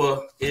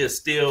 Joshua he's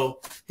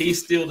still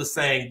the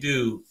same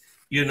dude,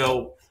 you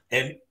know,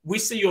 and we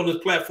see you on this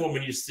platform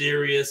and you're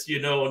serious, you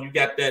know, and you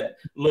got that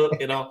look,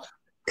 you know,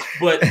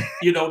 but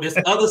you know, there's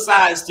other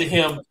sides to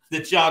him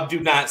that y'all do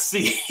not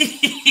see.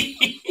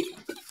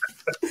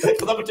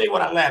 Because I'm gonna tell you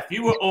what, I laughed.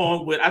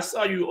 I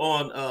saw you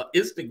on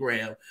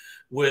Instagram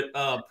with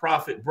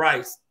Prophet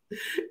Bryce,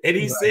 and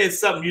he said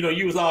something, you know,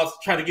 you was all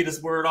trying to get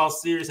his word all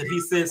serious, and he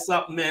said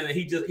something, man, and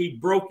he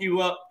broke you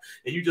up,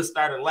 and you just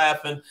started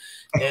laughing.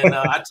 And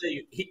I tell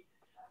you,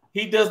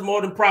 he does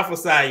more than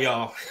prophesy,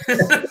 y'all.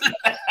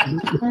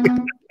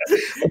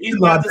 He's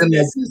not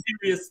just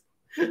serious.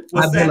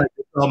 I've been like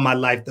this all my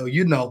life, though.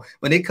 You know,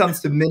 when it comes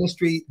to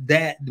ministry,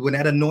 when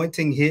that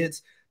anointing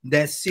hits,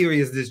 that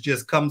seriousness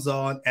just comes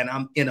on, and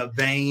I'm in a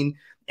vein.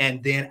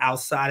 And then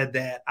outside of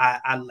that,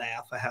 I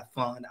laugh. I have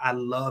fun. I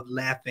love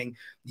laughing.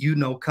 You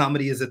know,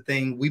 comedy is a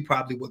thing. We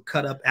probably would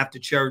cut up after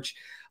church.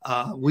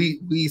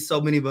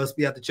 So many of us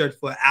be at the church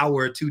for an hour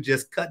or two,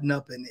 just cutting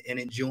up and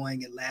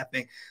enjoying and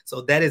laughing.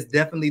 So that is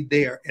definitely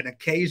there. And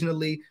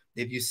occasionally,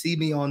 if you see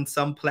me on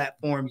some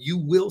platform, you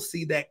will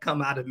see that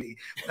come out of me.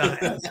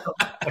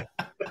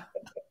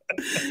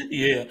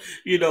 Yeah,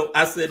 you know,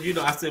 I said, well,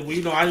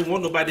 you know, I didn't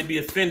want nobody to be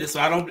offended, so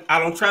I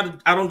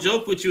don't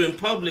joke with you in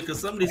public, because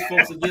some of these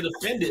folks will get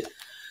offended.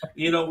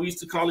 You know, we used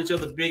to call each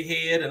other big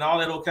head and all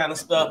that old kind of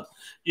stuff,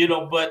 you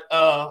know. But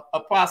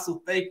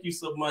Apostle, thank you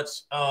so much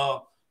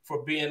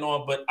for being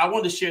on. But I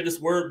want to share this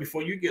word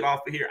before you get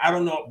off of here. I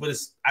don't know, but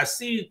I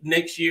see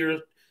next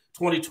year,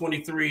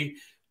 2023,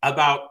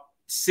 about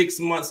 6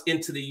 months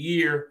into the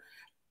year,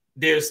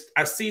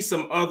 I see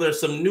some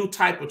new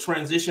type of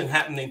transition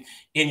happening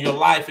in your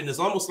life. And it's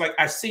almost like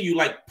I see you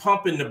like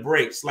pumping the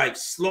brakes, like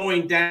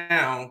slowing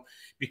down,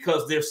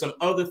 because there's some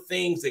other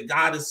things that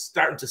God is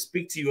starting to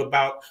speak to you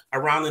about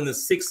around in the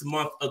 6th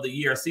month of the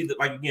year. I see that,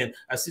 like, again,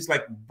 I see it's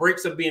like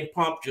brakes are being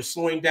pumped, you're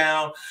slowing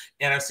down.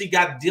 And I see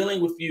God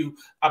dealing with you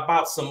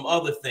about some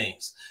other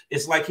things.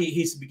 It's like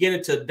he's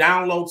beginning to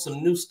download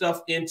some new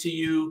stuff into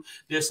you.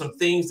 There's some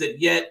things that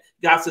yet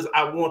God says,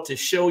 I want to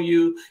show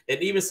you,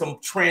 and even some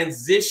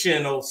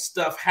transitional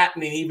stuff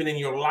happening even in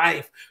your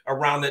life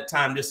around that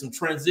time. There's some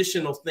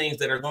transitional things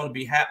that are going to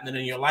be happening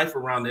in your life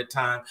around that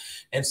time.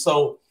 And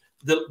so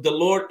the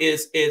Lord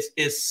is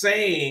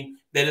saying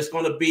that it's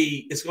going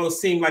to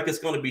seem like it's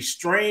going to be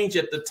strange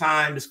at the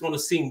time. It's going to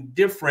seem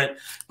different,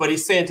 but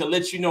he's saying to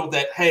let you know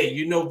that, hey,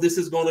 you know, this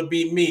is going to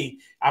be me.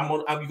 I'm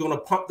going to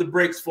pump the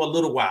brakes for a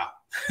little while,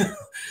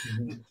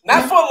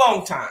 not for a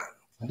long time,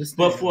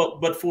 but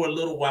for a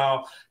little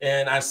while.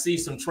 And I see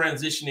some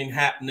transitioning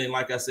happening,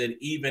 like I said,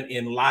 even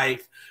in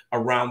life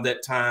around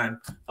that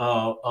time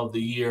of the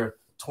year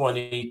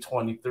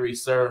 2023,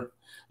 sir.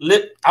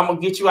 I'm gonna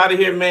get you out of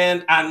here,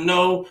 man. I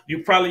know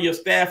your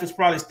staff is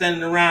probably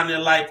standing around there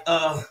like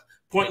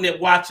pointing at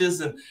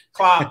watches and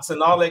clocks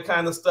and all that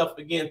kind of stuff.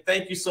 Again,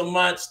 thank you so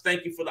much.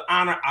 Thank you for the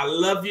honor. I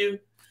love you.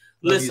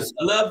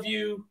 Love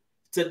you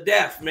to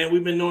death, man.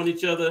 We've been knowing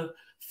each other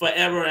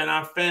forever and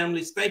our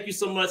families. Thank you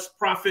so much,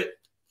 Prophet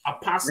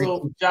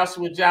Apostle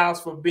Joshua Giles,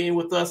 for being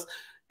with us.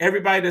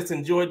 Everybody that's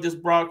enjoyed this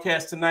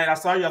broadcast tonight, I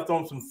saw y'all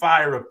throwing some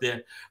fire up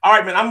there. All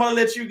right, man, I'm going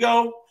to let you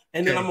go,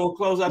 and then I'm going to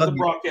close out the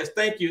broadcast.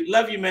 Thank you.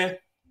 Love you, man.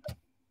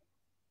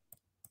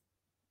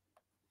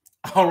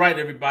 All right,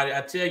 everybody.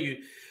 I tell you,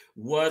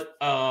 what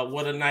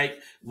a night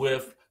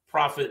with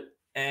Prophet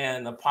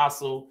and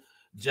Apostle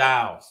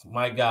Giles.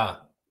 My God,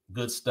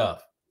 good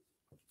stuff.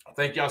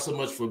 Thank y'all so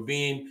much for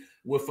being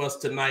with us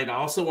tonight. I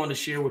also want to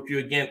share with you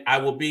again, I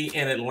will be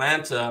in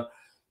Atlanta.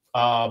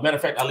 Matter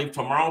of fact, I leave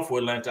tomorrow for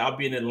Atlanta. I'll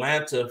be in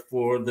Atlanta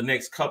for the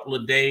next couple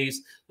of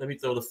days. Let me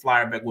throw the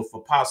flyer back with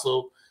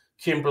Apostle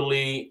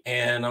Kimberly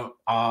and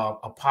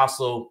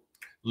Apostle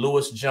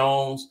Lewis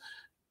Jones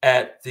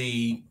at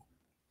the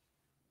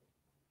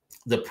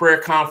prayer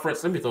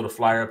conference. Let me throw the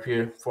flyer up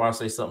here before I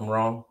say something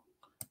wrong.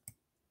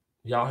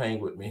 Y'all hang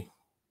with me.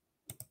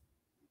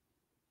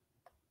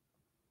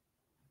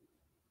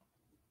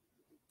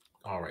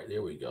 All right,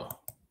 there we go.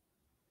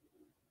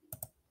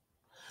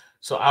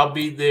 So I'll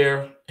be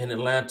there in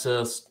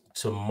Atlanta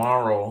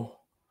tomorrow,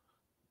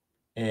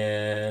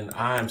 and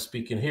I'm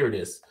speaking. Here it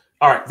is.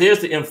 All right,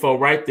 there's the info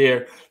right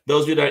there.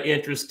 Those of you that are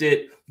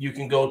interested, you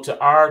can go to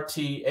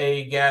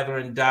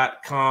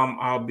rtagathering.com.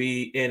 I'll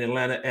be in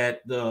Atlanta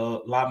at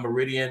the La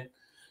Meridian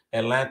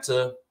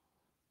Atlanta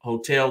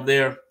Hotel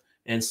there.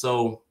 And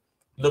so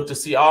look to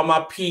see all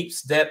my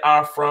peeps that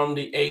are from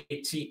the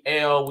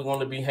ATL. We're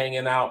going to be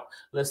hanging out.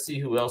 Let's see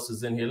who else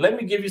is in here. Let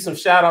me give you some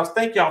shout outs.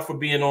 Thank y'all for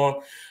being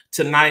on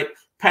tonight.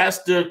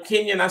 Pastor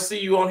Kenyon, I see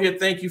you on here.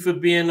 Thank you for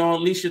being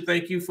on. Alicia,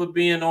 thank you for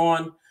being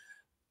on.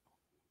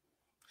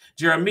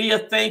 Jeremiah,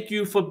 thank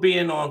you for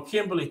being on.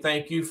 Kimberly,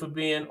 thank you for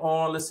being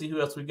on. Let's see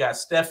who else we got.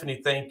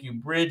 Stephanie, thank you.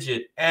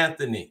 Bridget,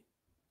 Anthony.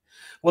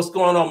 What's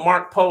going on?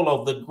 Mark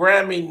Polo, the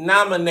Grammy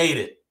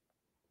nominated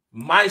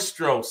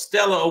Maestro,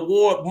 Stellar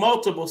Award,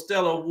 multiple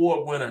Stellar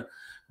Award winner.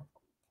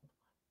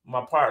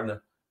 My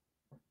partner,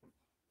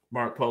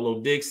 Mark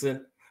Polo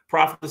Dixon.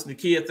 Prophetess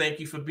Nakia, thank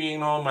you for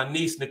being on. My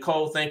niece,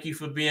 Nicole, thank you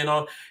for being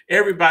on.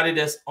 Everybody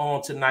that's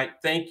on tonight,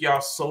 thank y'all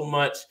so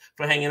much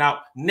for hanging out.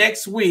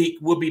 Next week,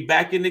 we'll be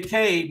back in the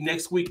cave.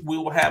 Next week, we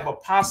will have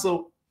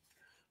Apostle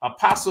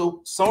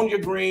Sonia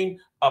Green,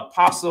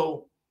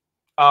 Apostle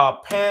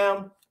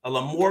Pam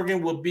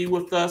Lamorgan will be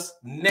with us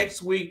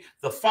next week.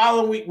 The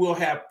following week, we'll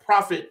have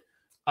Prophet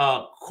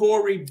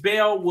Corey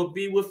Bell will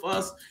be with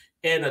us.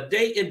 And a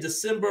day in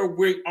December,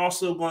 we're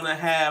also going to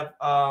have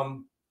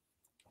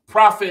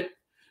Prophet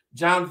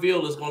John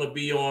Veal is going to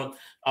be on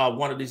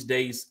one of these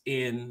days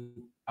in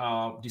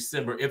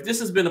December. If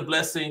this has been a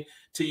blessing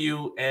to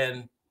you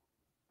and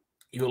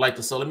you would like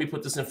to sow, let me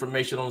put this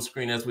information on the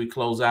screen as we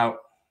close out.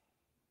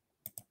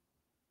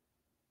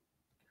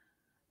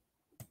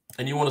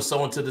 And you want to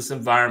sow into this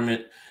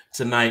environment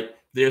tonight,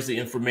 there's the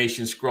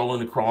information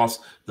scrolling across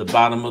the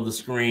bottom of the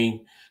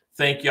screen.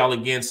 Thank y'all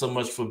again so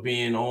much for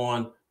being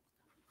on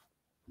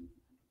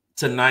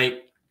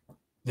tonight.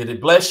 Did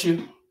it bless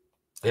you?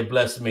 It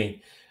blessed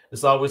me.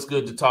 It's always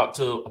good to talk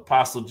to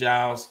Apostle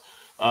Giles.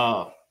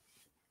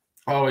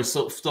 Always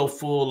so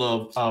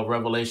full of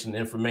revelation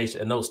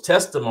information. And those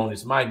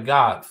testimonies, my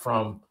God,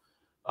 from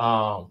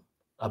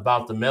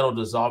about the metal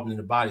dissolving in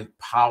the body,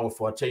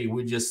 powerful. I tell you,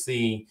 we're just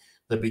seeing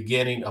the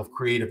beginning of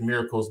creative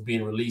miracles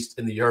being released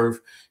in the earth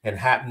and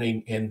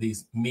happening in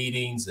these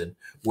meetings and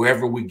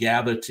wherever we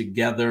gather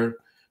together.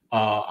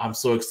 I'm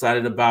so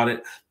excited about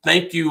it.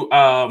 Thank you,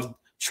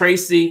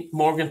 Tracy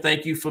Morgan.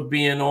 Thank you for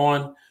being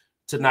on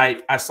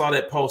tonight. I saw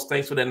that post.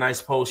 Thanks for that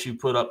nice post you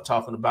put up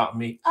talking about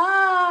me.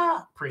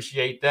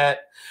 Appreciate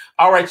that.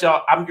 All right,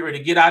 y'all. I'm getting ready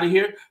to get out of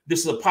here.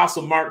 This is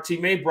Apostle Marc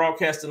T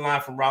broadcasting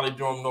live from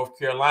Raleigh-Durham, North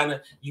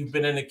Carolina. You've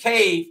been in the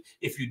cave.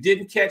 If you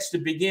didn't catch the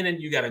beginning,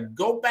 you got to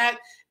go back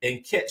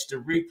and catch the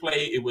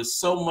replay. It was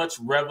so much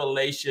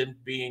revelation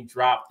being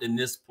dropped in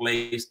this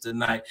place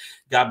tonight.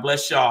 God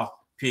bless y'all.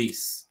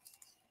 Peace.